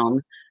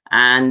down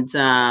and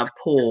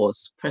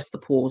press the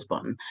pause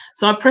button.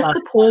 So I pressed uh,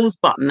 the pause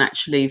button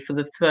actually for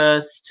the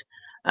first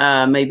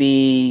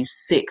maybe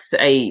 6,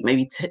 8,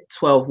 maybe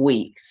 12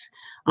 weeks.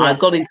 I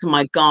got yes, into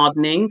my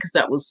gardening because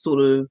that was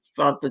sort of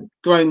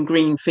grown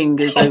green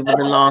fingers over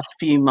the last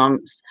few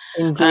months,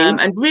 indeed.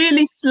 and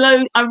really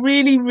slow. I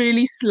really,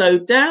 really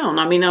slowed down.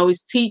 I mean, I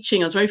was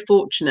teaching. I was very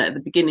fortunate at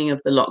the beginning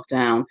of the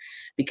lockdown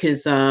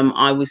because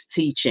I was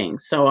teaching,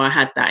 so I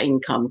had that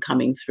income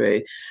coming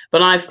through.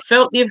 But I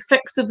felt the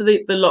effects of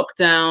the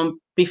lockdown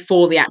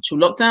before the actual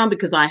lockdown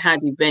because I had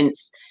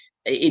events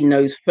in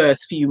those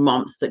first few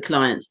months that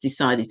clients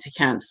decided to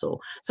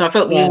cancel. So I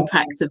felt the Yeah.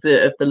 impact of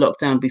the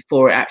lockdown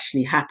before it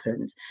actually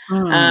happened.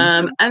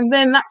 Mm, And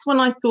then that's when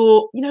I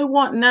thought, you know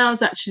what, now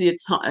is actually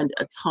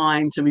a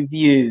time to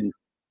review.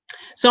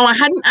 So I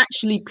hadn't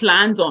actually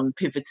planned on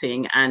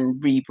pivoting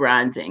and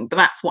rebranding, but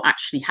that's what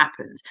actually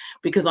happened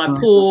because I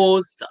mm,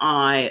 paused,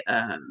 I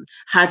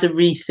had a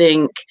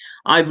rethink,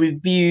 I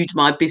reviewed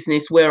my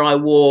business, where I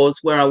was,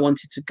 where I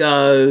wanted to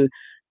go,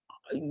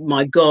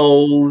 my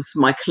goals,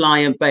 my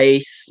client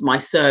base, my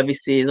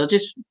services. I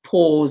just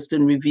paused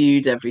and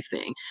reviewed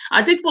everything.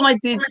 I did what I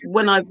did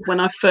when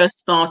I first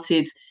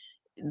started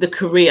the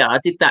career. I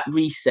did that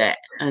reset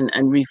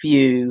and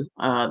review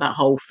that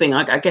whole thing.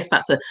 I guess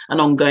that's an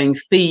ongoing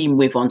theme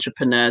with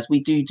entrepreneurs. We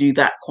do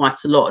that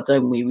quite a lot,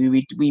 don't we? We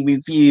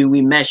review,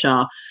 we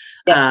measure,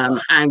 yes.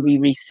 and we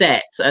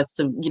reset as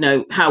to, you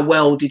know, how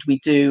well did we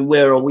do,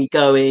 where are we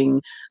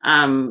going,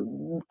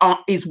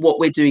 is what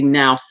we're doing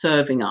now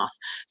serving us?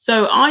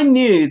 So I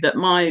knew that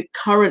my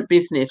current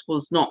business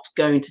was not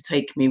going to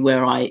take me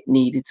where I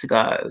needed to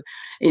go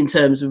in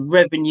terms of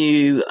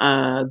revenue,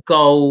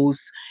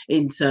 goals,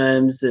 in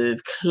terms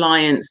of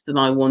clients that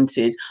I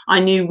wanted. I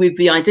knew with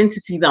the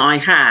identity that I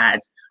had,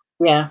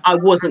 Yeah. I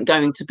wasn't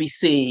going to be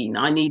seen.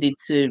 I needed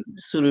to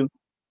sort of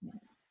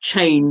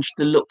change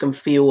the look and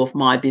feel of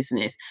my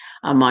business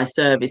and my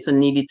service, and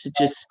needed to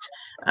just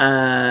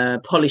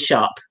polish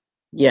up.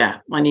 Yeah,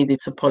 I needed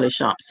to polish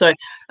up. So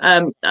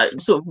I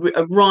sort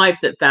of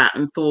arrived at that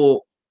and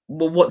thought,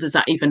 well, what does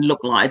that even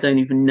look like? I don't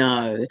even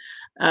know.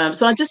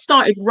 So I just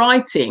started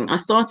writing.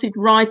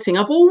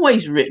 I've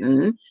always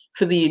written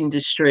for the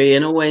industry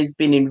and always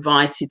been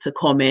invited to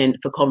comment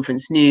for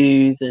conference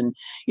news, and,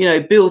 you know,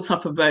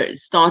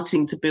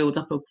 starting to build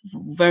up a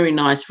very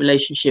nice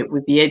relationship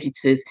with the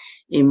editors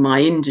in my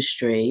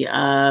industry,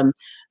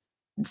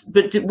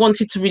 but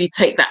wanted to really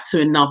take that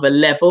to another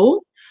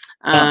level.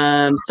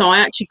 Yeah. So I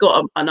actually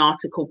got an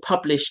article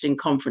published in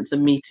Conference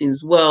and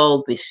Meetings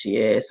World this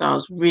year. So I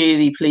was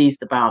really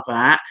pleased about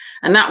that.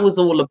 And that was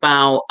all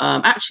about,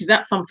 actually,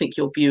 that's something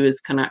your viewers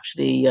can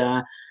actually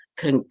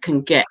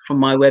can get from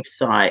my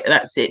website.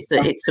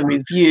 It's a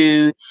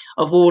review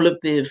of all of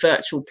the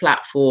virtual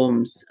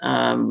platforms.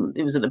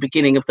 It was at the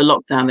beginning of the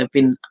lockdown. There've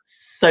been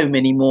so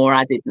many more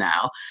added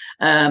now,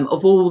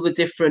 of all the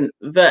different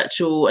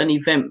virtual and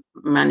event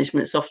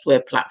management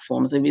software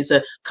platforms. There was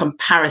a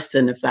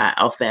comparison of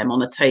them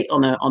on a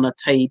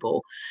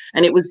table,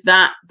 and it was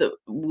that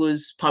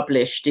was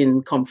published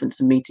in Conference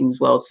and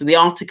Meetings World. So the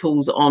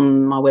article's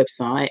on my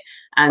website,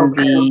 and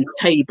Okay. the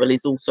table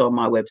is also on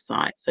my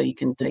website, so you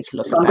can take a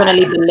look So at I'm going to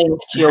that leave the link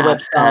to and your have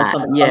website that.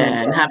 on the Yeah,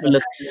 comment and have a section.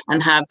 look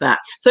and have that.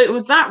 So it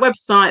was that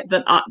website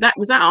that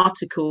was that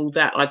article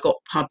that I got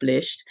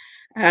published.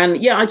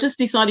 And yeah, I just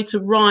decided to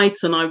write,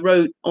 and I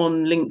wrote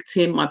on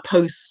LinkedIn. My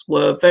posts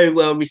were very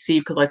well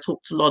received because I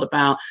talked a lot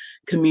about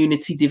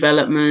community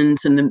development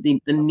and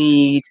the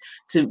need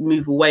to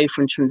move away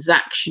from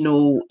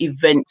transactional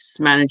events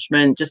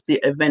management, just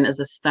the event as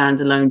a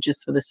standalone,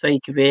 just for the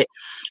sake of it,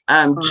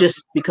 Mm,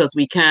 just because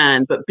we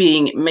can, but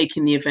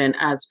making the event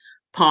as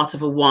part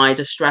of a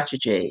wider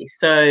strategy.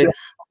 So yeah.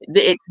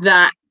 it's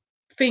that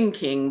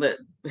thinking that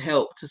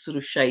helped to sort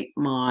of shape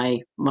my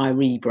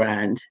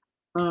rebrand,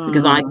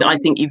 because Mm, I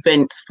think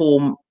events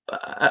form,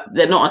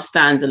 they're not a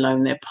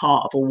standalone, they're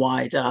part of a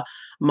wider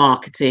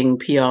marketing,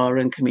 PR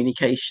and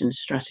communication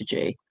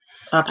strategy.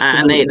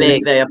 And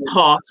absolutely. they are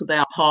part of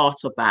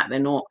that. They're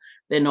not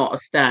a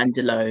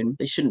standalone.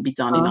 They shouldn't be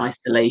done in Mm,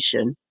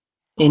 isolation.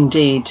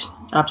 indeed.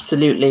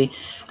 Absolutely.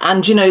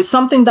 And, you know,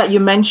 something that you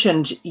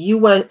mentioned, you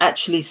were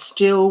actually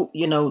still,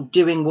 you know,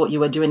 doing what you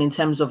were doing in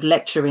terms of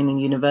lecturing in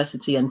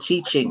university and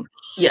teaching.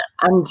 Yeah,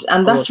 And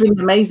I was. that's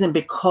really amazing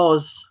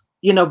because,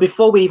 you know,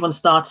 before we even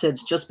started,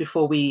 just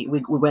before we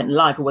went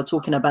live, we were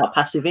talking about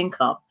passive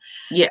income.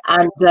 Yeah.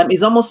 And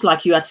it's almost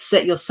like you had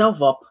set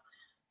yourself up,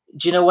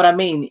 Do you know what I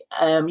mean?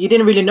 You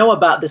didn't really know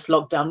about this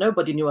lockdown.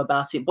 Nobody knew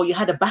about it, but you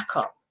had a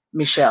backup,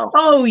 Michelle.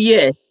 Oh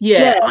yes,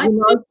 yeah. Yeah, I you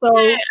know, think, yeah, so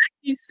as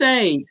you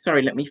say.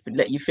 Sorry,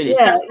 let you finish.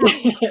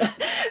 yeah,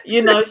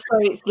 you know, so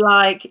it's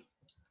like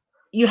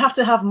you have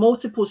to have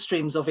multiple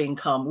streams of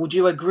income. Would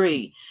you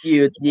agree?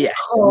 Yes,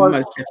 Because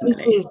most this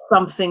definitely. is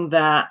something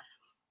that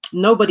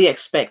nobody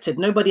expected,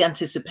 nobody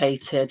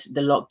anticipated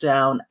the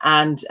lockdown,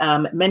 and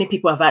many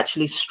people have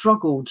actually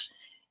struggled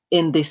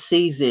in this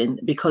season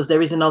because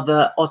there is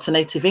another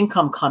alternative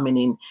income coming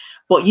in.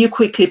 But you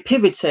quickly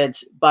pivoted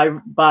by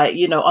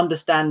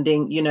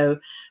understanding,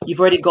 you've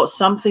already got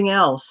something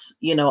else,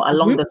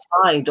 along Hmm. the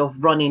side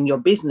of running your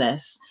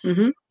business.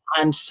 Hmm.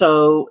 And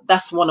so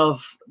that's one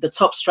of the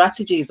top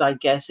strategies, I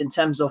guess, in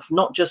terms of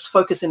not just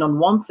focusing on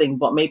one thing,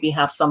 but maybe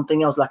have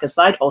something else like a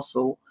side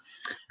hustle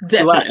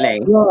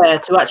Definitely.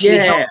 to actually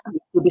help Yeah. you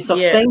to be Yeah.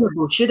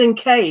 sustainable, should in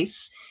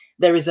case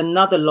there is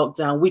another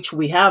lockdown, which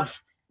we have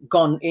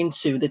gone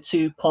into the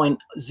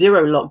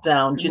 2.0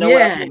 lockdown. Do you know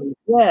what I Yeah. mean?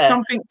 Yeah.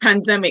 Something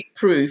pandemic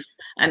proof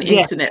and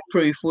Yeah. internet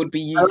proof would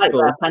be I like that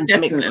useful.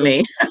 pandemic proof.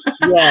 Definitely.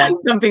 Yeah.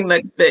 Something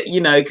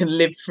that can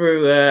live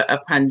through a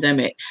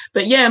pandemic.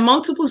 But yeah,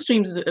 multiple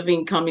streams of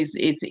income is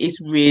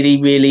really,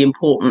 really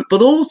important.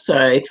 But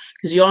also,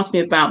 because you asked me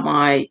about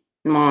my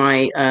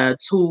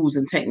tools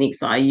and techniques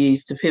that I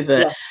use to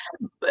pivot,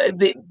 Yeah.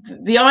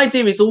 the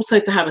idea is also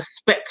to have a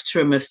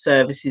spectrum of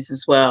services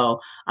as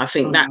well. I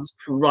think Mm, that's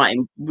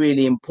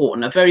really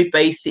important. A very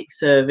basic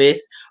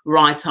service,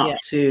 right up yeah.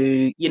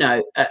 to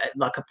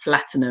like a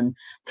platinum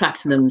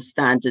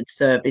standard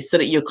service, so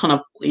that you're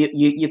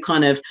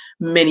kind of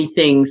many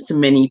things to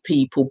many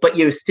people, but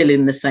you're still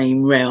in the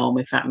same realm,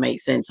 if that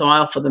makes sense. So I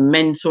offer the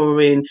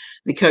mentoring,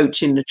 the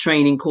coaching, the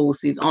training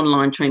courses,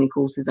 online training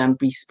courses, and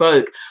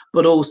bespoke.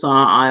 But also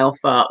I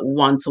offer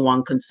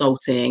one-to-one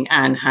consulting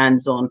and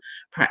hands-on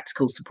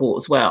practical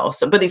support as well.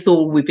 So, but it's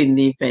all within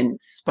the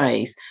event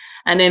space.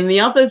 And then the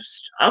other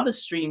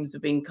streams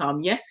of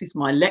income, yes, is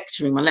my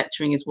lecturing. My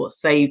lecturing is what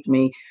saved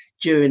me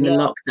during the Yeah.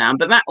 lockdown.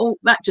 But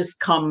that just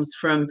comes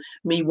from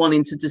me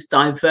wanting to just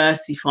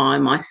diversify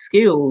my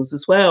skills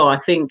as well. I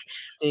think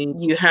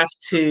Indeed. you have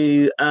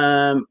to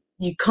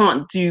you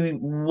can't do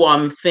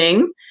one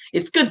thing.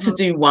 It's good to Mhm.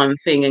 do one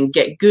thing and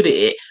get good at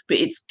it, but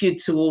it's good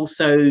to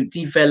also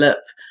develop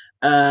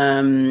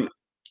um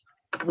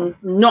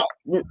not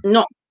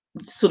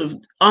sort of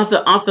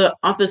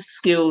other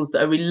skills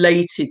that are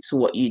related to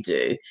what you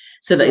do,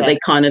 so that Yeah. they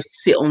kind of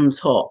sit on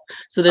top.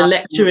 So the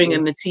lecturing Absolutely.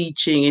 and the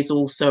teaching is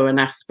also an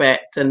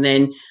aspect, and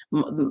then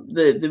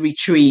the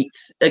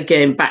retreats,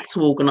 again, back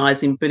to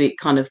organizing, but it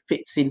kind of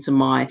fits into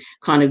my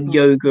kind of Mm,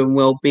 yoga and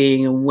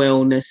well-being and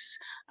wellness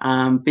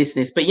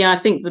business. But yeah, I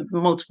think the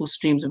multiple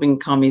streams of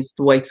income is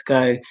the way to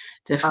go,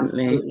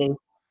 definitely. absolutely.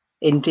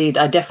 Indeed,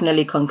 I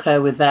definitely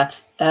concur with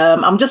that.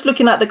 I'm just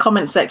looking at the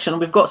comment section.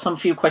 We've got some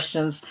few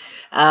questions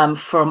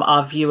from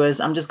our viewers.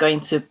 I'm just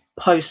going to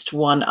post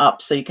one up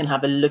so you can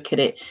have a look at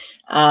it.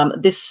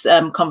 This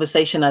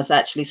conversation has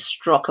actually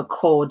struck a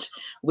chord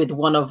with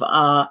one of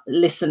our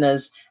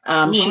listeners.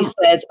 Oh, She wow.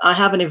 said, I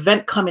have an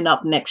event coming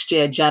up next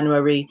year,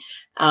 January.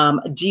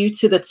 Due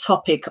to the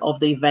topic of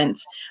the event,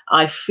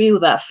 I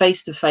feel that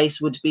face-to-face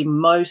would be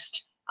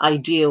most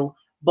ideal,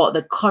 but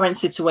the current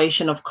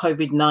situation of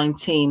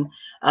COVID-19,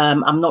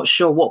 I'm not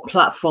sure what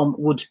platform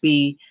would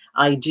be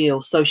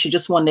ideal. So she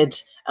just wanted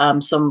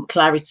some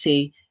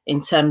clarity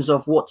in terms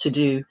of what to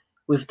do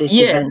with this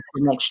Yeah. event for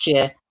next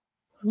year.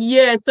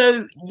 Yeah,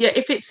 so yeah,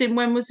 if it's in,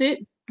 when was it?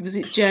 Was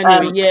it Um,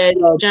 January? Yeah, yeah,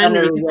 January.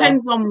 January, yeah.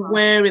 Depends on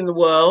where in the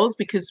world,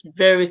 because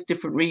various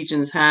different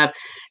regions have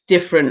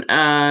different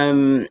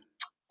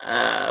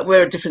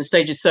we're at different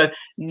stages. So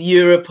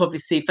Europe,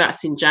 obviously, if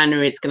that's in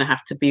January, it's going to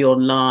have to be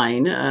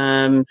online.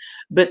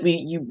 But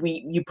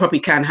you probably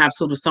can have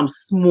sort of some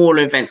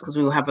smaller events, because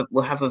we'll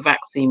have a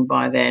vaccine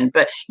by then.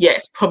 But yeah,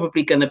 it's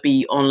probably going to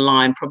be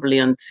online, probably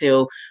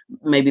until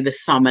maybe the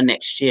summer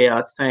next year,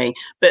 I'd say.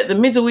 But the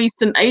Middle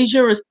East and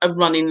Asia are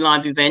running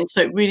live events,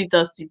 so it really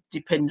does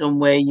depend on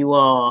where you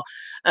are.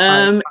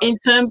 I In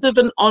terms of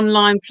an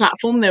online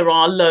platform, there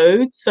are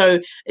loads. So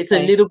it's a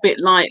okay. little bit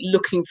like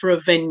looking for a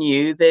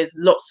venue. There's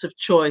lots of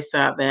choice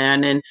out there.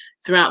 And then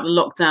throughout the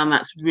lockdown,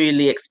 that's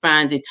really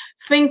expanded.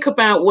 Think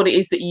about what it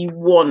is that you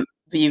want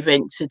the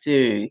event to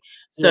do.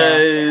 Yeah.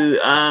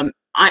 So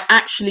I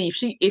actually,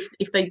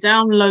 if they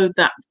download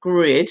that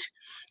grid,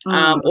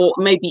 Mm, or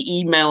maybe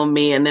email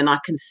me, and then I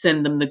can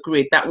send them the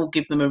grid. That will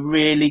give them a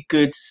really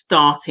good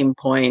starting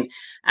point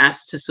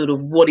as to sort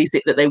of what is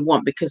it that they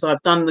want, because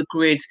I've done the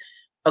grid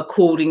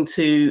according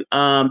to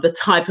the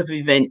type of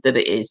event that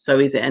it is. So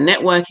is it a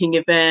networking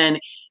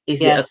event?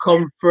 Is it a yes.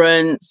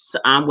 conference?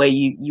 Where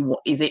you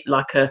is it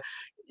like a,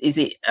 is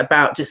it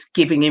about just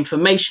giving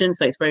information?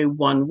 So it's very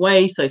one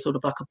way, so sort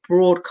of like a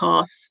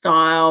broadcast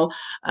style.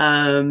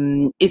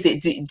 Is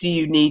it, do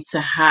you need to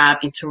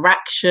have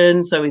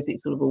interaction? So is it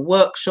sort of a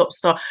workshop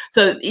style?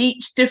 So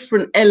each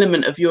different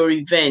element of your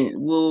event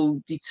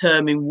will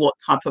determine what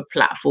type of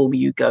platform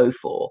you go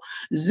for.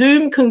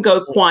 Zoom can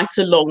go quite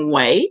a long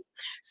way.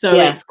 So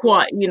it's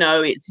quite,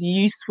 it's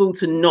useful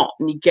to not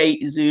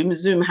negate Zoom.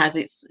 Zoom has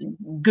its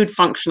good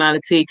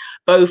functionality,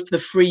 both the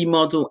free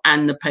model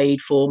and the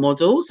paid for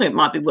model. So it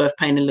might be worth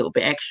paying a little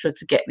bit extra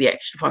to get the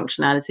extra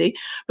functionality.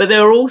 But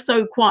there are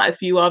also quite a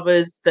few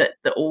others that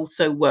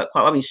also work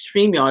quite well. I mean,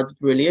 StreamYard's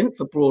brilliant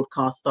for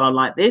broadcast style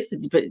like this.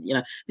 But,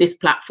 this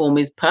platform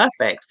is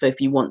perfect for if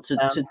you want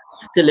to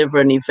deliver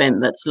an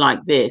event that's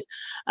like this.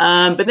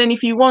 But then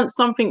if you want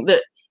something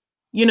that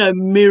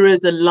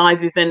mirrors a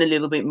live event a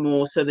little bit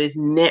more, so there's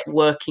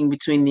networking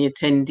between the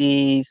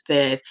attendees,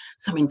 there's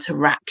some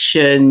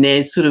interaction,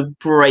 there's sort of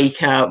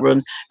breakout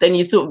rooms, then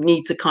you sort of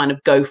need to kind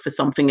of go for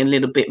something a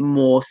little bit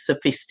more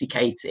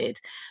sophisticated.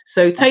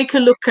 So take a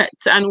look at,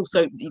 and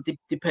also it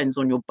depends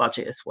on your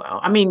budget as well.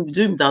 I mean,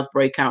 Zoom does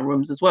breakout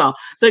rooms as well,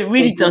 so it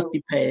really does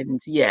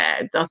depend. Yeah,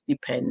 it does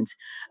depend.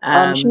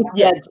 Have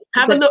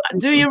a look,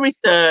 do your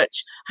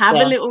research, have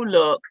a little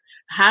look,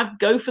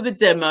 go for the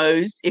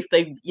demos. If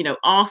they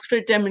ask for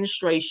a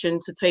demonstration,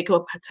 to take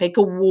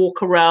a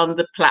walk around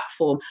the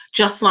platform,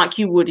 just like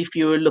you would if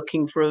you were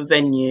looking for a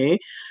venue.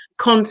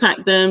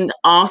 Contact them,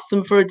 ask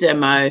them for a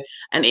demo,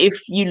 and if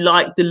you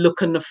like the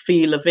look and the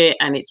feel of it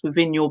and it's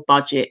within your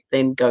budget,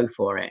 then go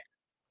for it.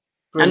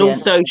 Brilliant. And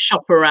also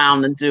shop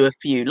around and do a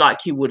few,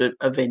 like you would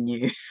a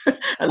venue,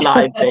 a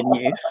live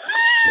venue.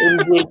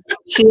 Indeed.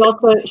 She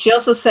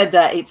also said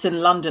that it's in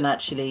London,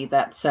 actually,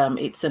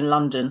 it's in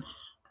London.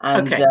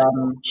 And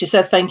she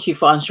said, thank you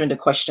for answering the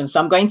question. So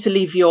I'm going to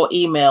leave your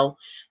email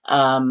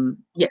on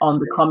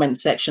the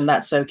comment section.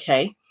 That's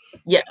okay.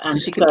 Yeah, so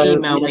she can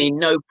email me,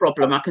 no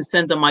problem. I can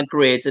send her my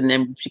grid and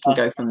then she can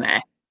go from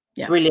there.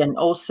 Yeah. Brilliant.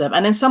 Awesome.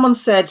 And then someone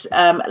said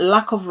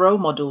lack of role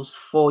models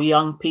for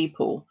young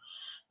people.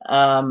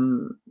 So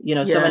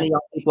many young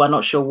people are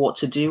not sure what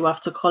to do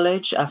after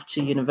college,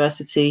 after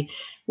university.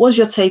 What's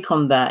your take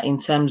on that in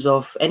terms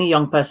of any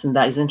young person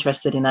that is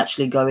interested in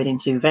actually going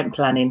into event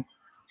planning?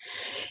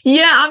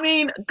 Yeah, I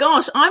mean,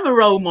 gosh, I'm a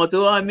role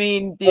model. I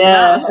mean,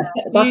 that's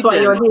why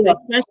you're here.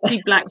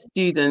 Especially Black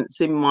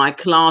students in my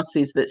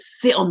classes that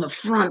sit on the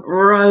front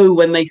row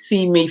when they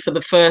see me for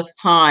the first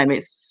time.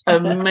 It's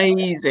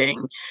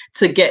amazing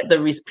to get the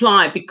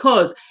reply,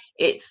 because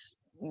it's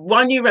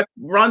one, you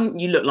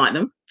look like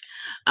them.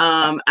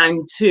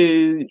 And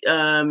two,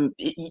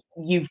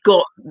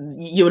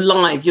 you're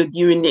live, you're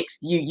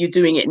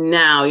doing it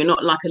now. You're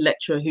not like a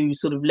lecturer who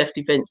sort of left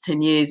events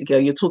 10 years ago.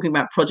 You're talking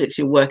about projects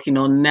you're working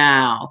on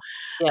now.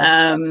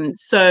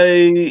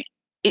 So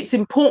it's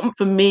important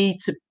for me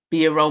to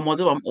be a role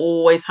model. I'm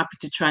always happy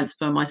to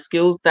transfer my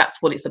skills.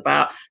 That's what it's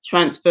about,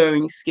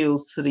 transferring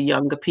skills to the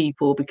younger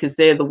people, because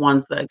they're the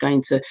ones that are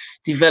going to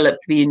develop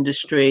the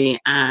industry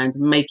and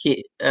make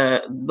it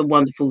the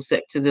wonderful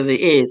sector that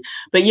it is.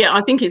 But yeah,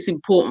 I think it's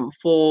important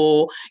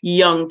for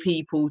young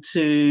people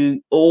to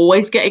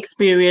always get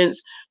experience,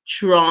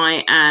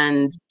 try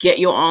and get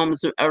your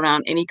arms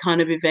around any kind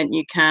of event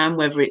you can,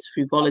 whether it's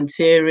through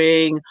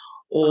volunteering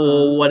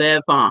or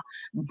whatever.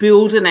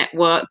 Build a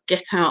network,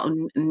 get out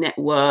and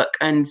network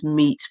and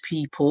meet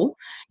people.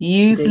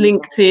 Use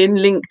LinkedIn.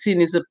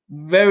 LinkedIn is a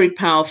very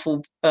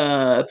powerful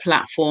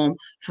platform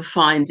for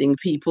finding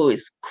people.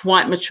 It's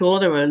quite mature.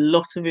 There are a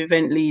lot of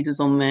event leaders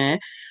on there.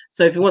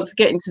 So if you want to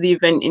get into the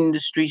event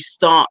industry,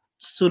 start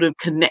sort of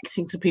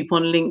connecting to people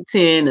on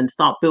LinkedIn and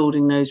start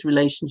building those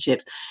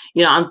relationships.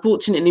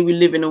 Unfortunately, we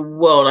live in a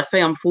world, I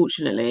say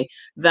unfortunately,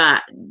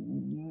 that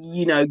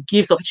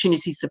gives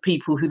opportunities to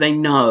people who they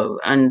know,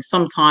 and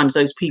sometimes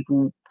those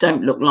people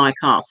don't look like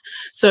us.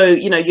 So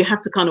you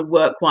have to kind of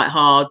work quite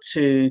hard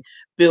to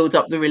build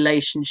up the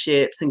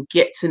relationships and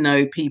get to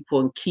know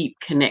people and keep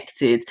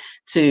connected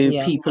to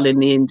people in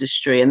the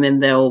industry, and then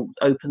they'll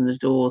open the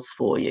doors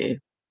for you.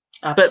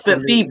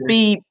 Absolutely.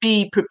 But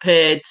be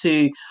prepared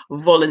to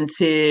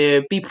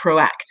volunteer, be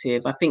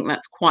proactive. I think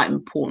that's quite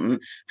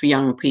important for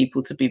young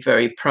people, to be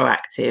very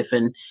proactive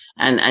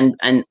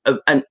and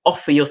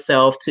offer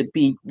yourself to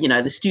be,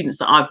 the students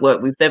that I've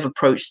worked with, they've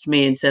approached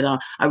me and said, I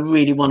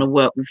really want to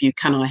work with you.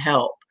 Can I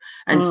help?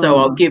 And so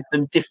I'll give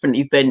them different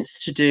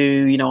events to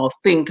do. I'll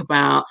think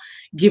about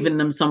giving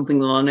them something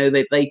that I know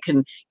that they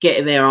can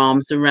get their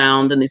arms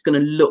around and it's going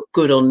to look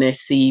good on their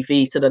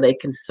CV, so that they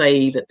can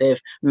say that they've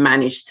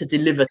managed to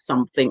deliver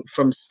something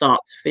from start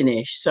to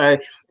finish. So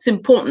it's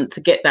important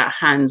to get that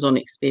hands-on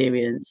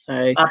experience.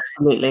 So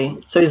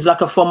absolutely. So it's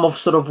like a form of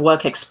sort of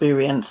work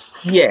experience.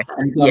 Yes.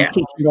 And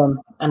teaching them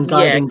and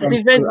guiding them.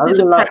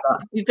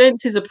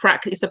 Events is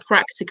a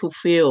practical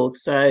field.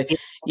 So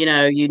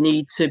you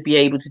need to be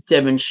able to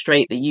demonstrate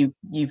that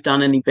you've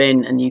done an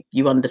event and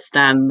you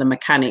understand the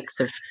mechanics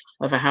of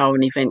how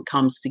an event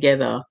comes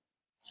together.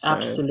 So.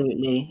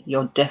 Absolutely,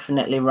 you're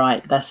definitely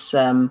right. That's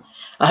I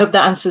hope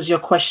that answers your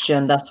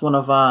question. That's one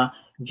of our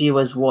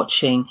viewers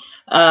watching.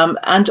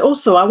 And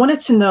also I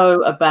wanted to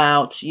know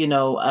about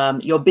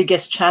your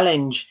biggest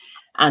challenge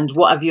and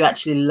what have you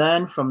actually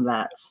learned from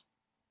that?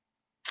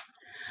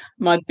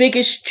 My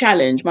biggest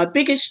challenge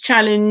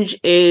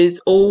is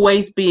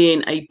always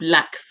being a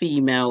Black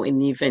female in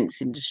the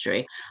events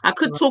industry. I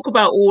could talk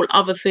about all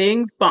other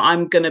things, but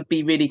I'm going to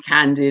be really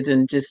candid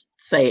and just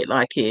say it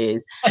like it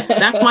is.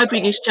 That's my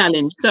biggest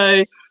challenge.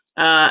 So,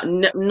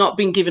 not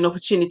being given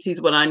opportunities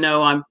when I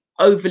know I'm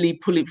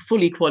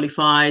fully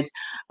qualified,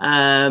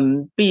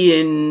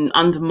 being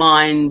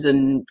undermined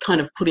and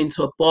kind of put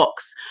into a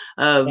box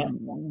of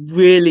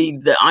really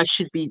that I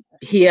should be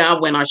here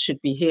when I should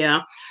be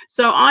here.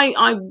 So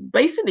I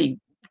basically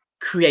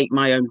create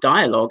my own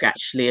dialogue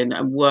actually,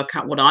 and work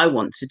out what I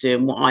want to do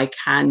and what I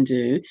can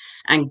do,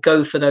 and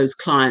go for those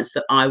clients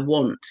that I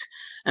want.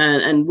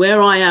 And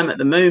where I am at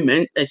the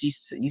moment, as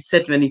you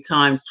said many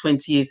times,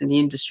 20 years in the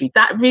industry,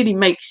 that really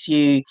makes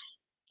you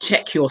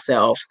check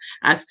yourself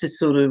as to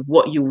sort of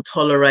what you will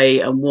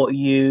tolerate and what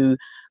you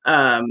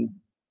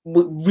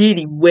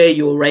really where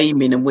you're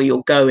aiming and where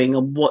you're going,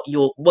 and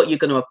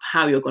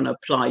how you're going to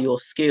apply your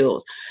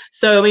skills.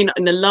 So I mean,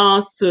 in the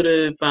last sort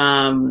of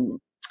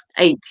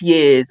 8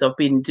 years, I've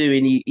been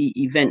doing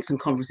events and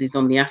conferences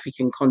on the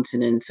African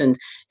continent, and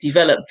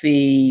developed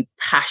the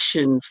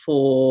passion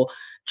for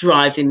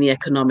driving the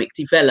economic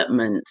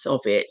development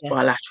of it,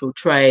 bilateral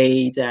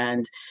trade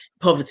and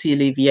poverty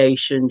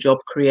alleviation, job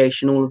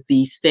creation, all of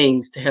these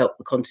things to help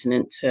the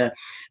continent to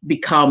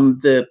become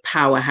the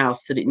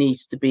powerhouse that it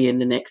needs to be in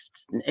the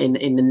next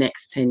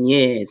 10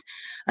 years.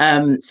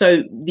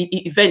 So the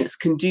events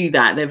can do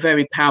that. They're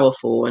very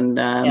powerful, and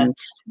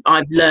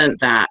I've learned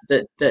that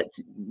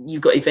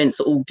you've got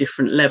events at all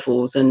different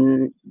levels,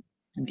 and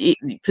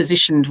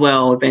positioned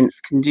well,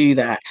 events can do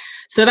that.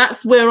 So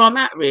that's where I'm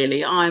at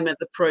really. I'm at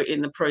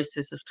in the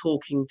process of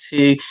talking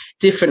to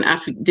different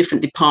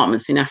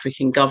departments in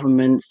African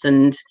governments,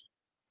 and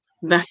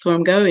that's where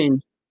I'm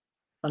going.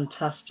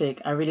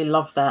 Fantastic. I really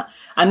love that.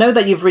 I know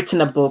that you've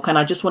written a book, and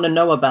I just want to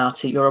know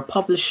about it. You're a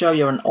publisher,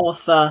 you're an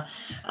author.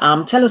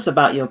 Tell us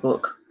about your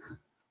book.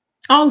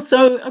 Oh,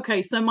 so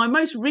my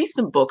most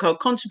recent book, I'm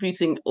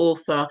contributing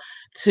author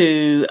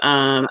to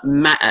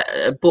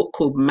a book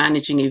called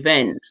Managing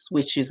Events,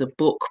 which is a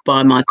book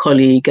by my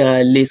colleague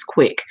Liz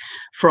Quick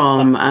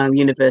from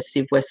University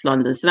of West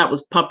London. So that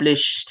was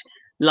published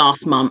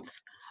last month.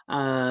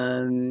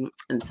 And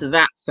so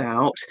that's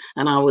out,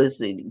 and I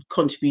was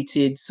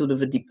contributed sort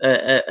of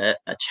a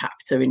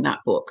chapter in that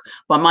book.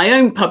 But my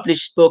own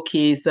published book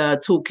is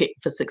Toolkit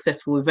for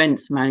Successful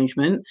Events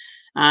Management.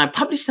 I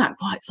published that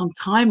quite some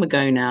time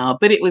ago now,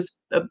 but it was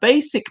a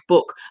basic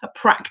book, a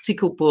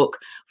practical book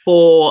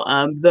for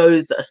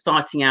those that are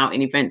starting out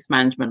in events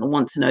management and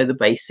want to know the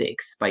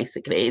basics.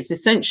 Basically, it's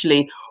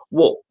essentially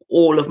what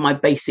all of my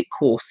basic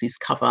courses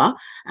cover,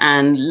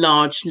 and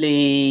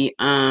largely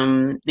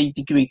the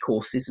degree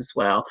courses as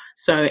well.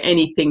 So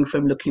anything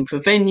from looking for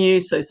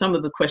venues. So some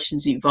of the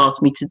questions you've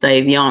asked me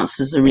today, the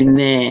answers are in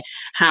there.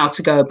 How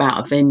to go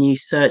about a venue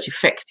search,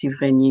 effective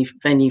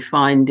venue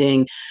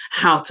finding,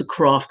 how to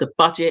craft a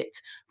budget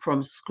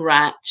from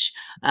scratch.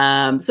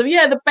 So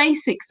yeah, the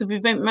basics of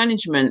event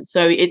management.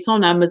 So it's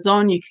on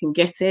Amazon, you can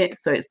get it.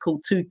 So it's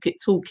called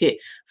Toolkit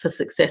for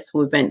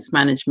Successful Events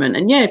Management.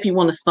 And yeah, if you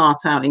want to start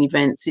out in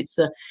events, it's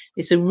a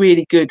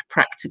really good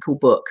practical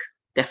book,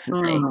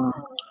 definitely.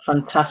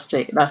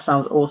 Fantastic. That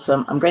sounds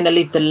awesome. I'm going to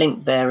leave the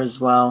link there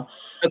as well.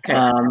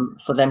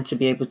 For them to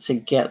be able to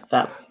get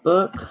that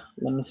book.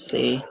 Let me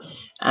see.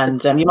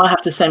 And you might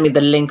have to send me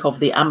the link of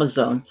the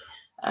Amazon.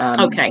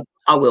 Okay,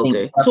 I will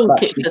do.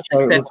 Toolkit for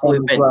Successful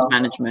Events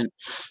Management.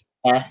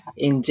 Yeah,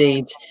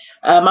 indeed.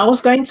 I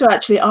was going to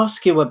actually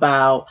ask you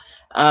about,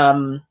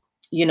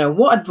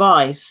 what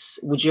advice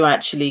would you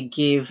actually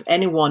give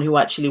anyone who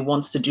actually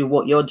wants to do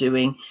what you're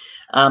doing,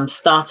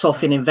 start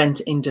off in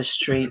event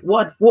industry?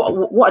 What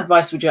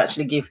advice would you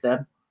actually give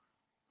them?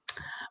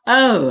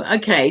 Oh,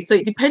 okay. So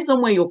it depends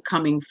on where you're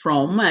coming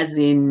from, as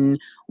in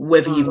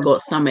whether you've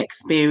got some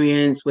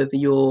experience, whether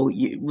you're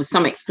with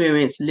some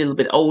experience, a little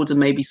bit older,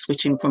 maybe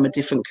switching from a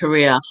different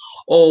career,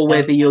 or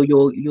whether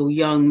you're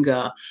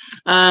younger.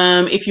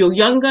 If you're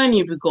younger and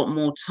you've got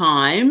more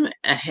time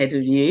ahead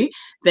of you,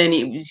 then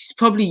it's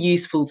probably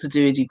useful to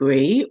do a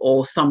degree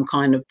or some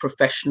kind of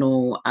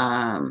professional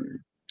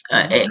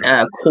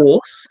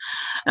course.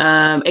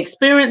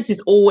 Experience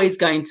is always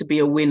going to be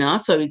a winner,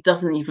 so it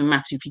doesn't even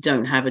matter if you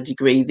don't have a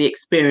degree. The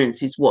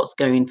experience is what's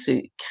going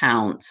to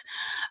count.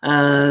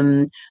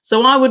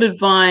 So I would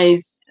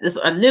advise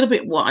a little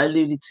bit what I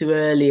alluded to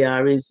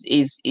earlier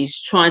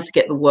is trying to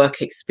get the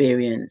work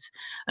experience.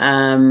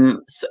 And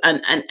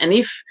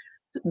if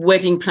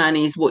wedding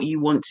planning is what you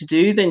want to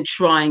do, then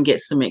try and get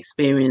some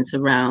experience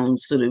around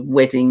sort of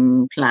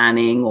wedding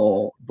planning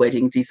or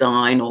wedding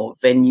design or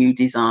venue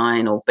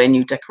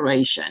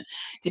decoration.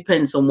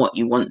 Depends on what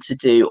you want to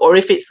do. Or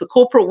if it's the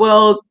corporate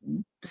world,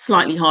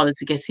 slightly harder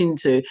to get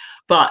into,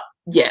 but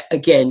yeah,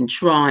 again,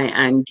 try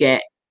and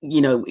get,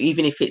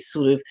 even if it's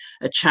sort of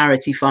a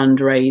charity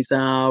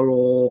fundraiser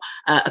or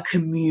a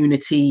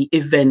community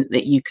event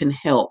that you can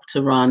help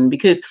to run,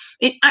 because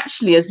it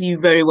actually, as you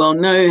very well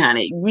know,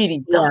 Hannah, it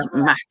really doesn't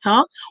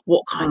matter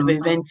what kind of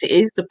event it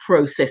is. The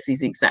process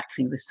is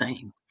exactly the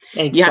same.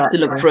 You have to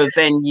look Exactly. for a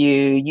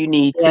venue. You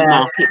need to Yeah.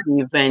 market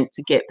the event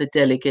to get the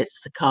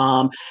delegates to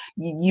come.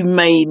 You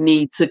may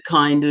need to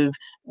kind of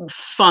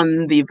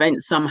fund the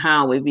event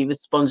somehow with either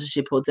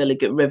sponsorship or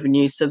delegate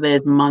revenue. So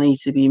there's money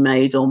to be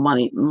made or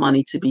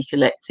money to be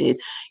collected.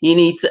 You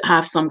need to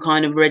have some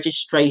kind of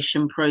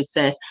registration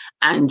process,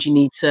 and you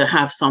need to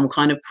have some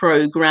kind of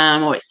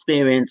program or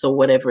experience or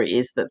whatever it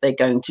is that they're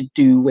going to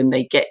do when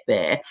they get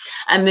there.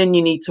 And then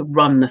you need to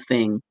run the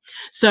thing.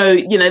 So,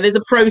 you know, there's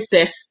a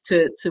process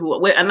to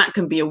and that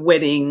can be a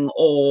wedding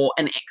or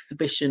an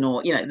exhibition,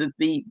 or, you know,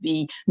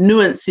 the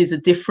nuances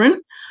are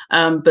different,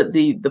 but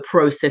the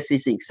process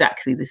is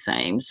exactly the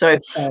same. So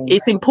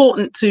it's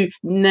important to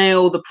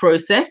nail the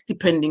process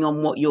depending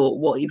on what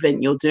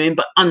event you're doing,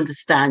 but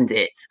understand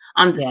it.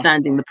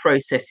 Understanding the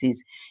process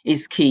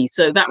is key.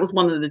 So that was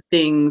one of the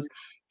things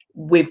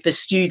with the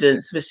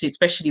students,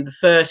 especially the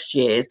first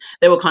years.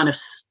 They were kind of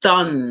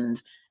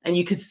stunned, and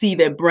you could see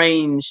their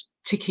brains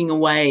ticking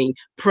away,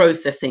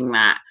 processing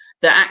that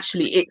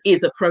actually it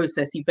is a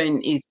process.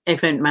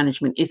 Event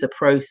management is a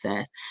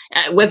process,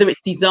 whether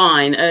it's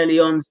design early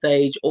on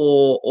stage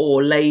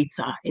or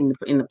later in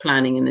the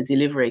planning and the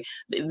delivery.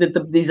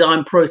 The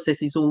design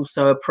process is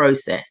also a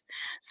process.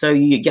 So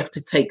you have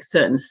to take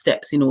certain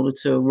steps in order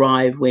to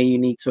arrive where you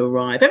need to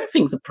arrive.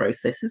 Everything's a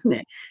process, isn't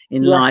it,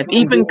 in life?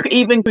 Even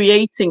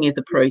creating is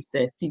a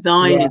process.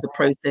 Design is a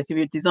process. If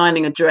you're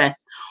designing a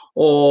dress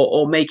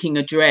or making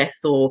a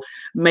dress or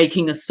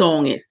making a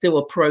song, it's still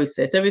a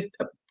process. Every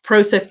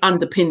process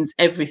underpins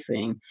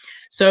everything.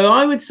 So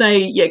I would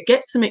say,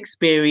 get some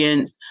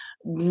experience,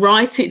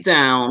 write it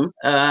down,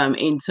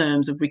 in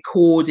terms of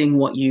recording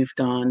what you've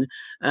done.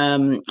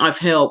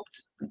 I've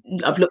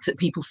looked at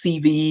people's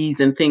CVs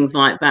and things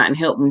like that and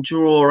helped them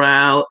draw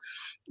out,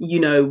 you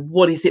know,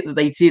 what is it that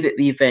they did at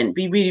the event.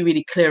 Be really,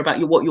 really clear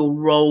about what your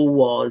role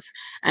was,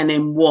 and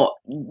then what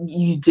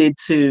you did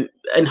to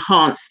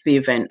enhance the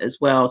event as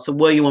well. So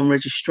were you on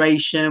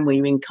registration? Were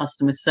you in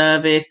customer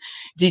service?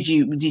 Did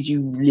you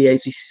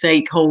liaise with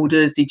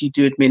stakeholders? Did you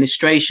do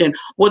administration?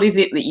 What is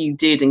it that you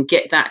did, and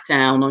get that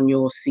down on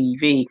your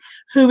CV.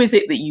 Who is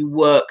it that you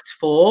worked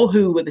for?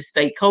 Who were the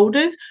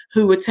stakeholders?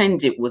 Who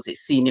attended? Was it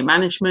senior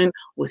management?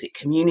 Was it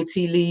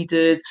community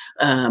leaders?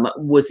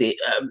 Was it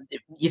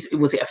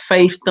a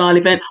faith style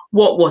event?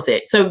 What was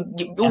it? So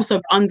you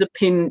also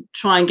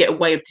try and get a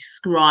way of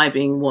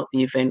describing what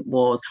the event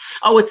was.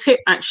 Oh, a tip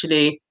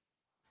actually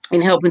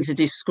in helping to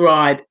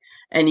describe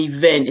an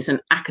event, is an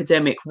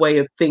academic way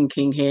of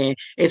thinking here.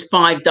 It's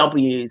 5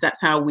 W's.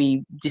 That's how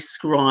we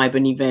describe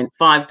an event.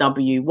 5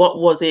 W. What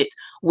was it?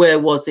 Where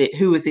was it?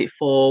 Who was it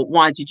for?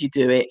 Why did you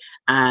do it?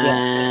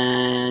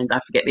 And I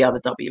forget the other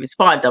W. It's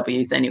 5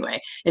 W's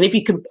anyway. And if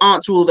you can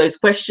answer all those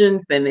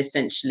questions, then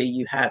essentially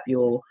you have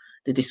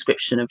the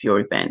description of your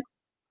event.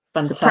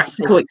 Fantastic. So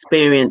practical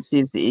experience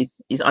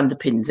is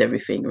underpins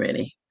everything,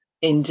 really.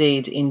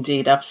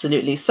 Indeed,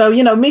 absolutely. So,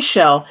 you know,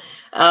 Michelle,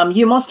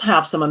 you must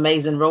have some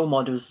amazing role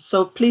models.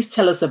 So please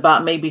tell us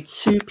about maybe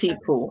 2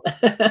 people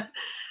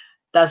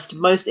that's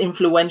most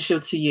influential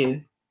to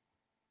you.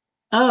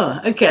 Oh,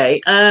 okay.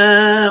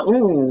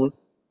 2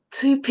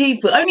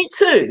 people. Only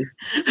 2.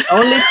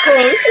 Only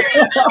 2.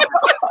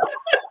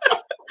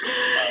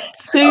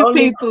 2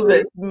 people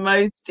that's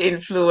most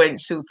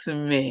influential to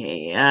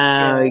me.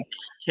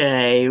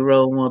 Okay,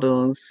 role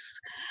models.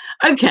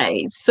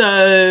 Okay,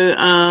 so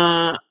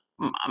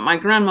my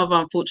grandmother,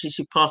 unfortunately,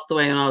 she passed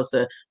away when I was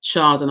a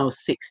child and I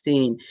was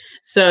 16.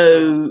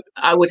 So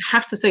I would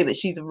have to say that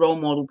she's a role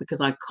model,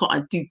 because I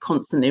do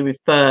constantly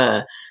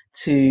refer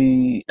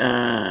to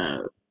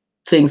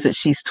things that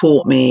she's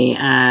taught me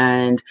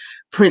and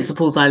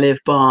principles I live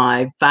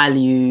by,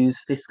 values,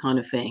 this kind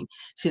of thing.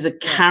 She's a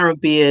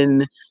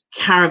Caribbean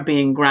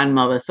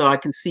grandmother, so I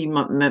can see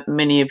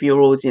many of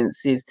your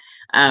audiences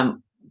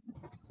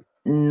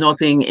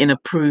nodding in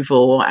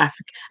approval.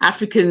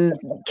 Africans,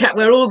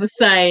 we're all the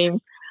same.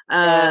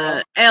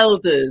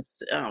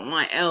 Elders,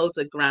 my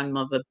elder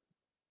grandmother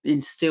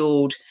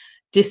instilled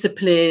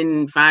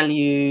discipline,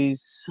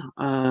 values,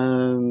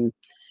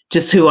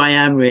 just who I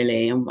am,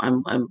 really.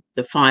 I'm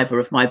the fiber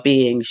of my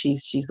being.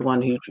 She's the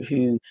one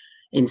who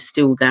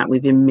instilled that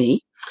within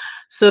me.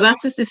 So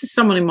this is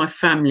someone in my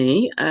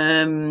family.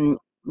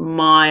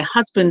 My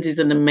husband is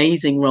an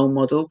amazing role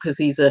model, because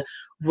he's a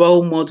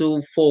role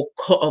model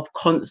of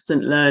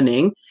constant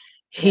learning.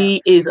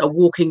 He is a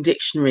walking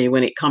dictionary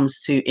when it comes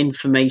to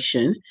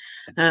information.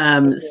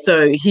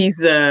 So he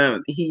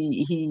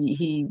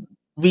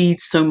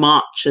reads so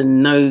much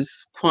and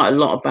knows quite a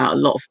lot about a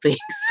lot of things.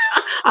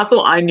 I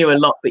thought I knew a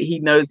lot, but he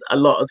knows a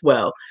lot as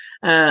well.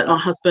 My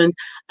husband.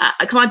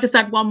 Can I just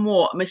add one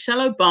more?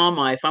 Michelle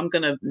Obama, if I'm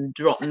going to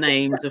drop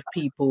names of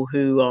people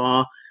who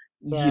are,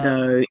 you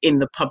know, in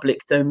the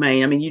public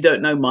domain. I mean, you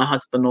don't know my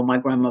husband or my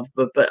grandmother,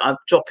 but I'll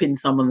drop in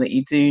someone that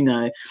you do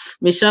know.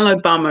 Michelle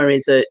Obama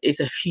is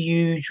a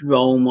huge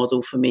role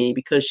model for me,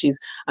 because she's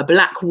a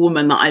Black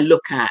woman that I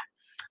look at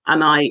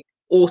and I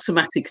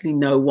automatically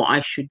know what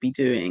I should be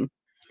doing.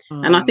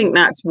 And I think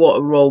that's what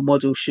a role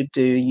model should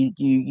do.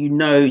 You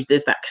know,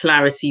 there's that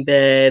clarity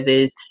there.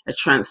 There's a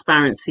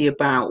transparency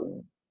about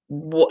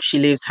what she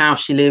lives, how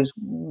she lives.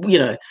 You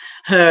know,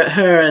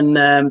 her and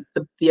the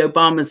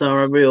Obamas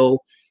are a real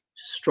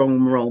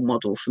strong role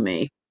model for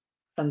me.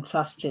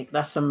 Fantastic.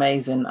 That's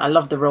amazing. I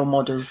love the role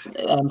models,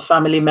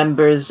 family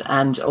members,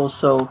 and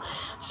also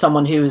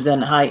someone who is a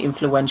high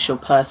influential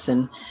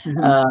person.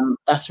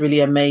 That's really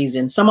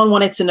amazing. Someone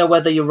wanted to know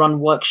whether you run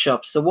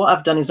workshops. So what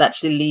I've done is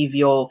actually leave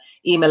your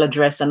email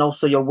address and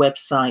also your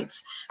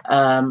websites.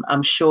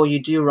 I'm sure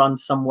you do run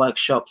some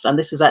workshops, and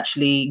this is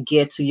actually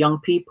geared to young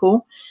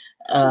people.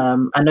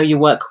 I know you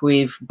work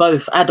with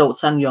both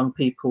adults and young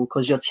people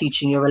because you're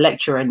teaching, you're a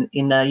lecturer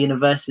in a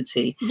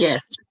university.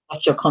 Yes.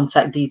 Your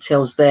contact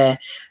details there.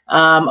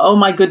 Oh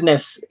my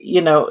goodness,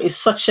 you know, it's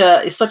such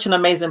an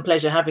amazing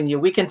pleasure having you.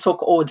 We can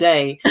talk all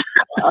day.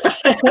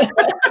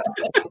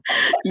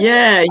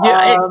 Yeah,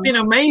 it's been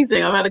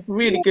amazing. I've had a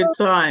really good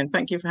time.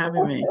 Thank you for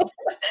having me.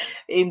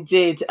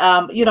 Indeed.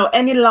 You know,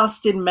 any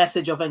lasting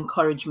message of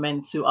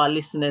encouragement to our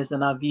listeners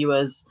and our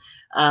viewers,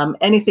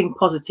 anything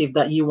positive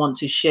that you want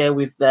to share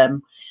with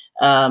them?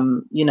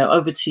 You know,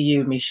 over to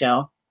you,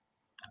 Michelle.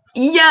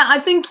 Yeah, I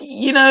think,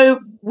 you know,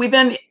 with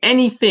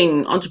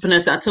anything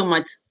entrepreneurs, I tell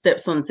my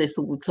stepsons this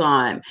all the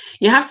time.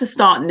 You have to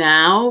start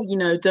now, you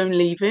know, don't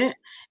leave it.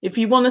 If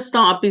you want to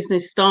start a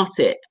business, start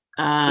it.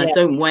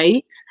 Don't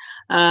wait.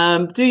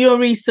 Do your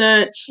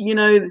research. You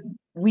know,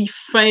 we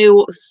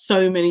fail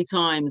so many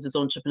times as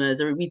entrepreneurs.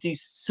 I mean, we do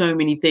so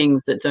many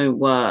things that don't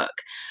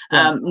work.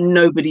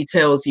 Nobody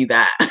tells you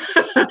that,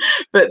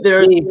 but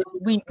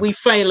we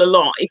fail a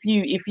lot. If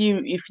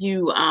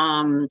you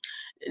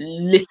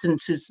listen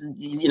to,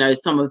 you know,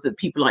 some of the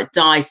people like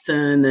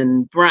Dyson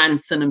and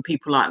Branson and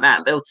people like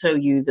that, they'll tell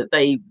you that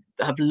they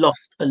have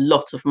lost a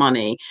lot of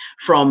money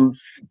from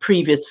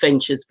previous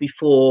ventures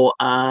before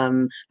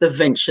the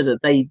venture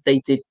that they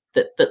did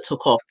that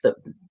took off, that,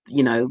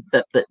 you know,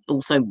 that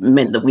also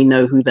meant that we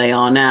know who they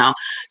are now.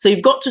 So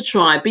you've got to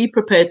try, be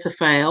prepared to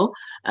fail.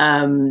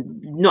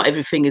 Not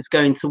everything is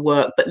going to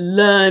work, but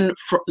learn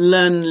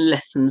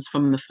lessons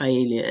from the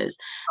failures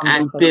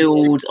and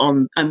build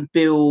on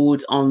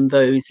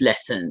those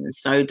lessons.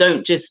 So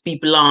don't just be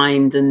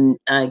blind and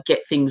get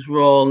things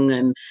wrong,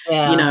 and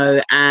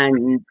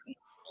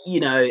you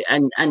know,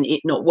 and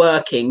it not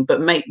working, but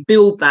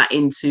build that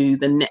into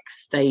the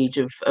next stage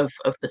of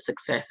the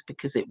success,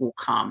 because it will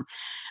come.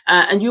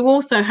 And you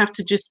also have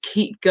to just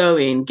keep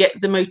going, get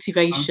the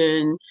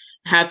motivation,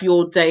 have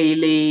your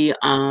daily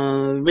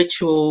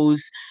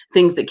rituals,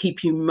 things that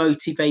keep you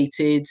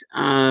motivated.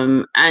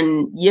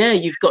 And yeah,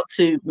 you've got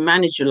to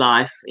manage your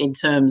life in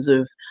terms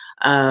of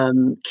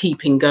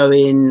keeping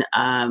going,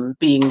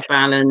 being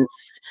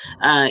balanced,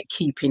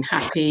 keeping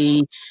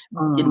happy,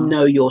 you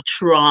know, your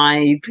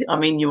tribe. I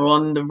mean, you're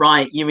in the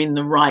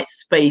right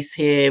space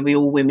here. We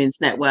All Women's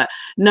Network.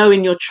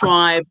 Knowing your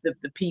tribe, the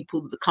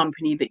people, the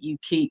company that you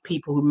keep,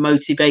 people who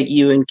motivate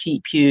you and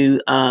keep you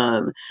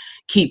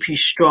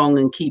strong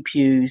and keep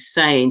you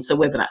sane. So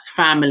whether that's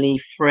family,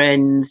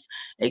 friends,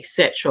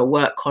 etc.,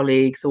 work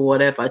colleagues or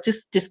whatever,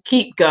 just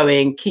keep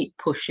going, keep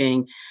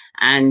pushing,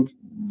 and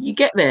you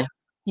get there.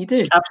 You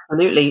do.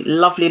 Absolutely.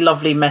 Lovely,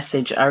 lovely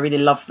message. I really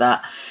love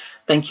that.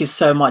 Thank you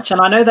so much.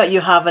 And I know that you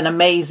have an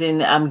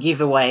amazing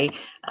giveaway.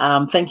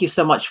 Thank you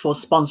so much for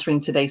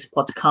sponsoring today's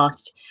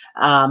podcast.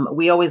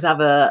 We always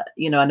have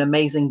an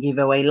amazing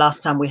giveaway.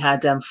 Last time we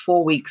had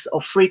 4 weeks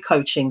of free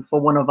coaching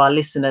for one of our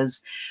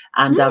listeners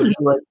and our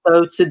viewers.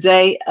 So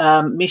today,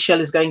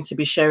 Michelle is going to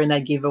be sharing a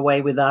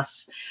giveaway with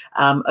us.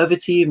 Over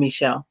to you,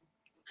 Michelle.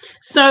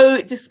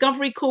 So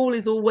discovery call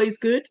is always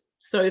good.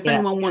 So if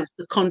anyone wants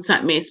to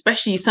contact me,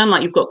 especially, you sound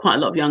like you've got quite a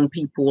lot of young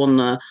people on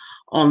the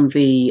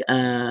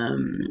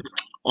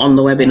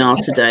webinar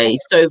today.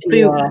 So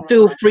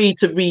feel free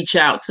to reach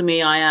out to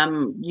me. I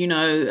am,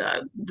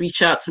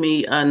 reach out to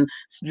me and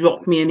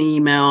drop me an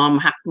email. I'm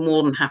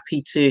more than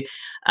happy to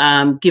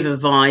give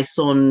advice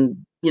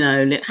on,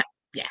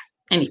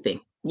 anything.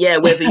 Yeah,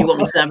 whether you want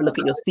me to have a look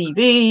at your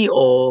CV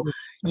or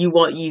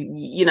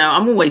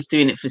I'm always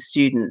doing it for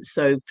students.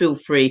 So feel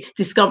free.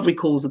 Discovery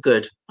calls are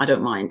good. I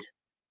don't mind.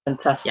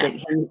 Fantastic.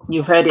 Yeah.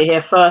 You've heard it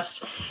here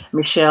first.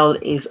 Michelle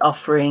is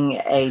offering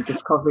a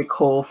discovery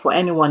call for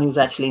anyone who's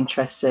actually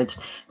interested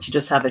to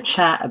just have a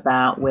chat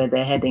about where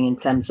they're heading in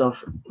terms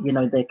of,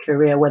 their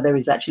career, whether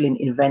it's actually in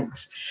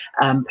events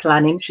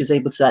planning. She's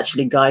able to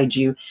actually guide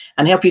you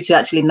and help you to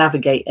actually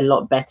navigate a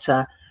lot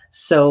better.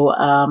 So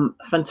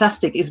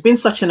fantastic. It's been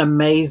such an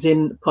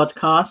amazing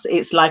podcast.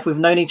 It's like we've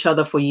known each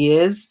other for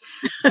years.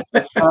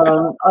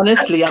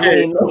 Honestly, I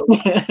mean,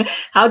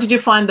 how did you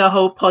find the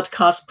whole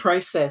podcast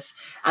process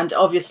and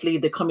obviously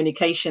the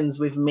communications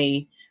with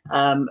me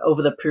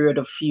over the period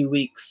of few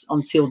weeks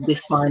until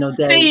this final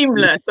day?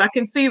 Seamless. I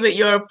can see that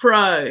you're a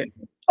pro.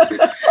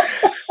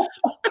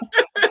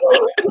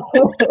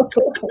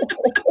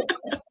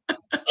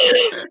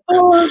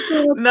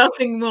 Oh,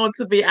 Nothing more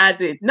to be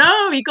added.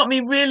 No, you got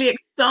me really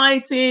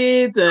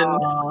excited, and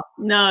God.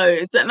 no,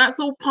 and that's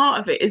all part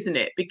of it, isn't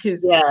it?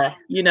 Because Yeah.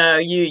 you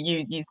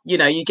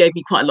gave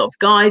me quite a lot of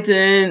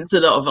guidance, a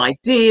lot of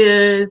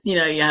ideas. You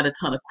had a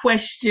ton of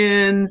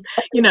questions.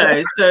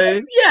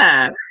 So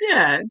yeah,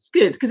 it's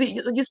good because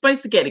you're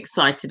supposed to get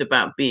excited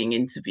about being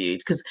interviewed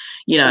because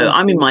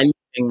I'm in my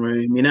living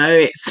room.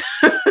 It's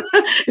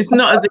it's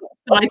not as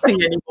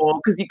exciting anymore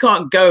because you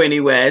can't go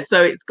anywhere.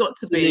 So it's got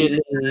to be, Absolutely.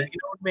 you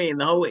know what I mean?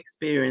 The whole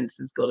experience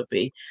has got to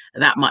be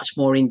that much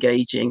more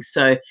engaging.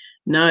 So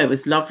no, it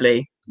was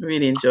lovely.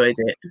 Really enjoyed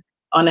it.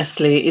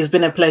 Honestly, it's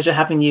been a pleasure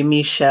having you,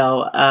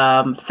 Michelle.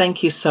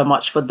 Thank you so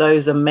much for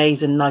those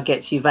amazing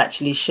nuggets you've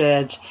actually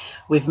shared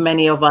with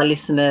many of our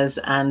listeners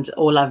and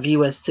all our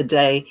viewers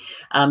today.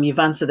 You've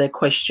answered their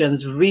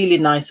questions really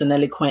nice and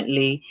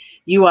eloquently.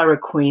 You are a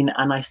queen,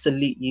 and I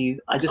salute you.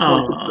 I just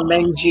want to Oh,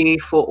 commend you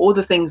for all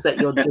the things that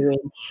you're doing.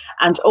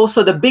 And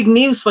also the big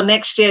news for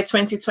next year,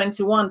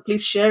 2021.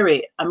 Please share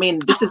it. I mean,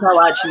 this is how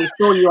I actually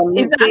saw you on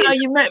is that LinkedIn. how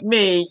you met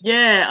me?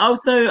 Yeah.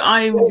 Also, Where's that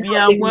I'm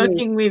big news?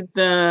 working with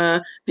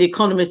the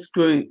Economist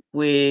group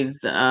with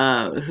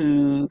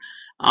who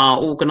are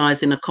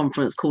organising a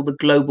conference called the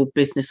Global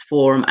Business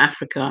Forum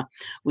Africa,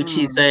 which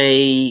is Mm,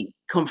 a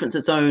conference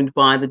that's owned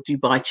by the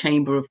Dubai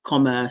Chamber of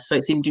Commerce. So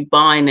it's in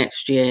Dubai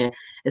next year.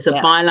 It's a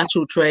yeah.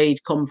 bilateral trade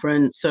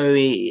conference. So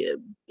it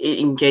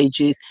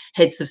engages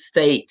heads of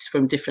state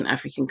from different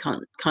African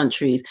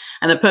countries.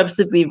 And the purpose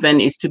of the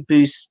event is to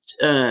boost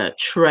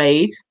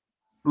trade,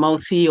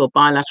 multi or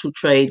bilateral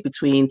trade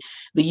between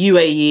the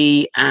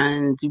UAE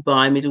and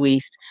Dubai, Middle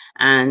East,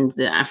 and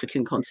the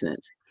African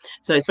continent.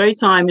 So it's very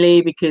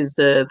timely because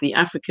the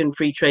African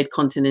Free Trade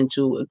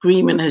Continental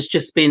Agreement has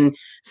just been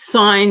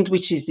signed,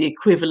 which is the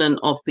equivalent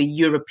of the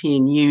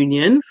European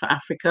Union for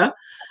Africa.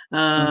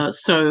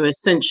 So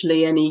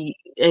essentially,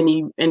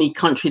 any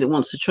country that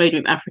wants to trade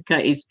with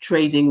Africa is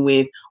trading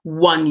with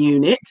one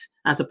unit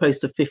as opposed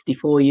to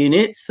 54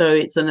 units. So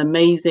it's an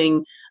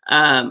amazing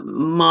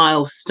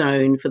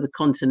milestone for the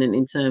continent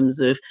in terms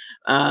of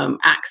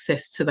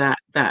access to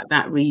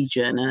that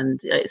region, and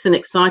it's an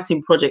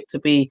exciting project to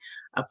be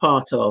a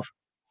part of.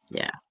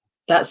 Yeah.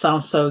 That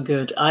sounds so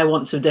good. I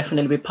want to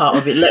definitely be part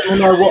of it. Let me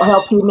know what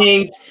help you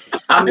need.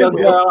 I'm I your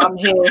will. girl. I'm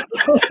here.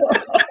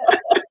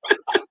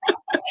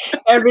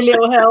 Every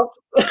little helps.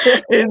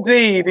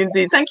 Indeed.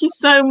 Thank you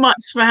so much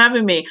for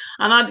having me,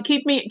 and I'd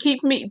keep me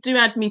do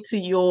add me to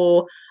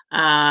your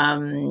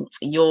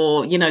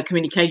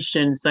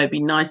communication, so it'd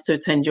be nice to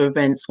attend your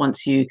events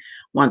once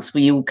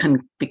we all can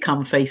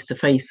become face to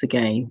face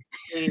again.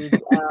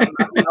 Indeed.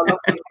 I'll love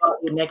to invite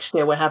you next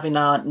year. We're having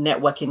our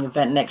networking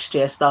event next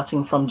year,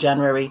 starting from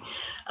January.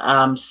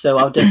 So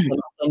I'll definitely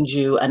send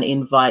you an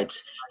invite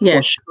for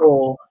Yes,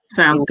 sure.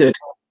 sounds good.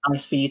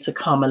 Nice for you to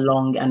come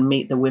along and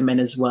meet the women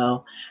as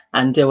well.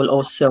 And they will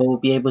also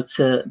be able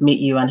to meet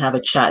you and have a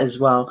chat as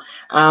well.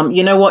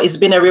 You know what? It's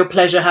been a real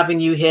pleasure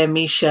having you here,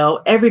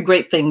 Michelle. Every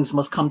great things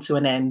must come to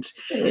an end.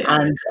 Yeah,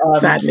 And so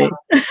sadly.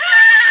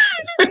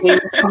 they will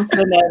come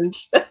to an end.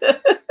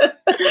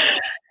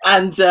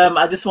 And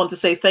I just want to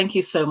say thank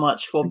you so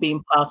much for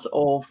being part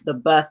of the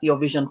Birth Your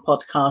Vision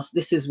podcast.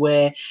 This is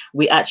where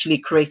we actually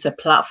create a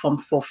platform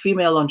for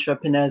female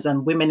entrepreneurs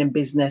and women in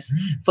business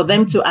for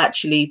them to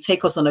actually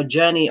take us on a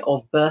journey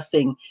of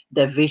birthing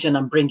their vision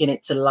and bringing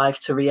it to life,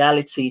 to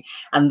reality.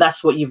 And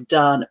that's what you've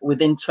done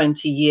within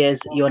 20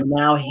 years. You're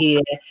now here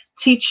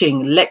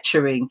teaching,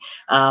 lecturing,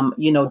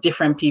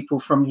 different people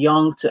from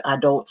young to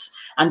adults,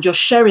 and just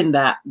sharing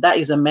that. That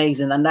is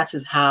amazing. And that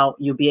is how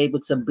you'll be able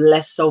to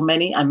bless so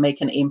many and make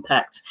an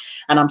impact.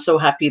 And I'm so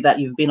happy that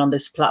you've been on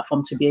this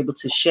platform to be able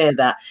to share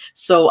that.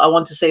 So I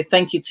want to say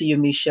thank you to you,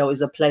 Michelle.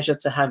 It's a pleasure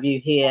to have you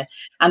here.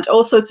 And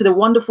also to the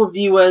wonderful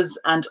viewers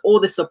and all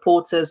the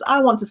supporters,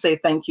 I want to say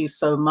thank you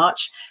so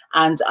much.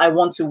 And I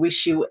want to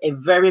wish you a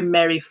very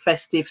merry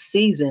festive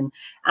season,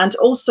 and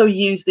also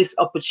use this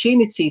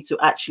opportunity to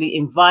actually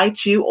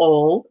invite you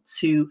all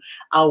to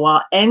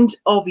our end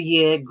of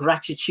year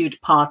gratitude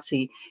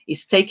party.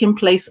 It's taking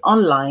place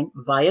online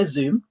via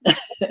Zoom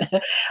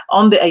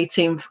on the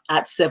 18th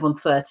at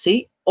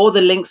 7:30. All the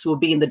links will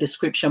be in the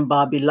description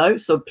bar below.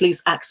 So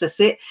please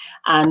access it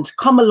and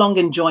come along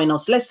and join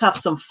us. Let's have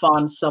some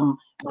fun, some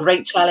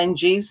great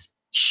challenges,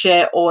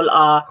 share all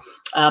our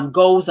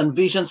goals and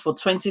visions for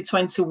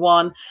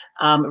 2021,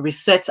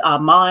 reset our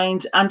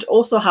mind, and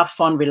also have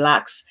fun,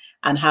 relax,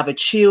 and have a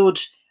chilled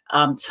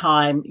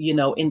time,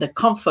 in the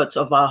comfort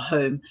of our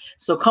home.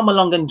 So come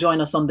along and join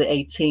us on the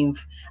 18th.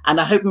 And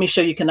I hope,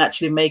 Michelle, you can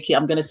actually make it.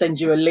 I'm going to send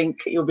you a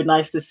link. It'll be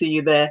nice to see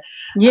you there.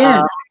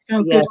 Yeah,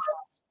 sounds Yes. good.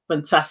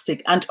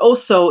 Fantastic. And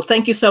also,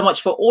 thank you so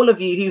much for all of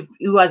you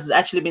who has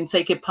actually been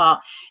taking part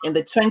in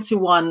the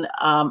 21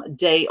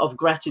 day of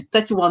gratitude,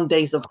 31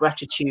 days of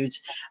gratitude.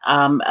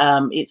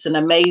 It's an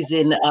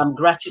amazing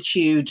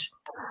gratitude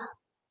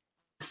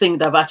thing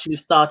that I've actually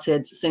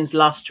started since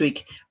last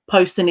week,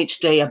 posting each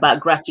day about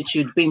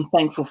gratitude, being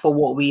thankful for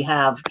what we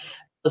have.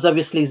 because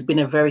obviously it's been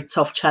a very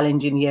tough,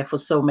 challenging year for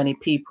so many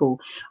people.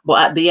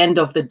 But at the end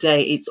of the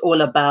day, it's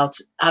all about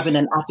having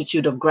an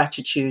attitude of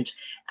gratitude.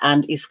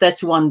 And it's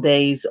 31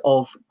 days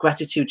of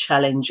gratitude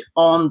challenge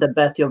on the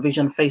Birth Your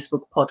Vision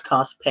Facebook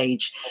podcast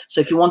page.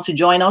 So if you want to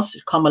join us,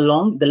 come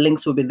along. The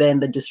links will be there in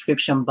the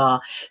description bar.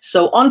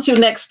 So until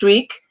next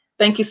week,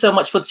 thank you so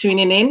much for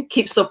tuning in.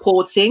 Keep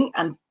supporting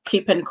and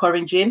keep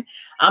encouraging.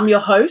 I'm your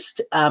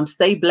host.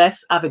 Stay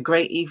blessed. Have a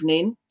great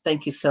evening.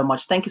 Thank you so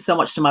much. Thank you so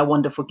much to my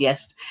wonderful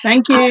guest.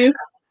 Thank you.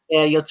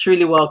 Yeah, you're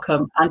truly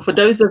welcome. And for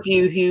those of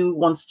you who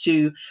wants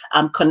to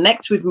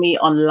connect with me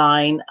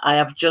online, I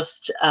have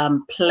just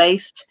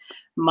placed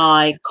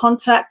my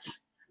contacts.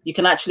 You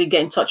can actually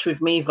get in touch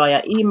with me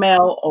via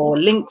email or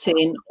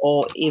LinkedIn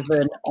or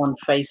even on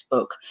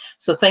Facebook.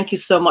 So thank you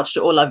so much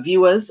to all our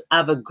viewers.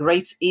 Have a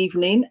great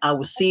evening. I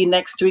will see you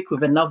next week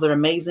with another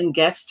amazing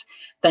guest.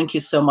 Thank you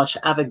so much.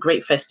 Have a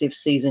great festive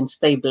season.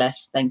 Stay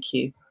blessed. Thank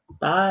you.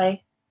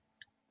 Bye.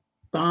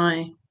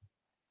 Bye.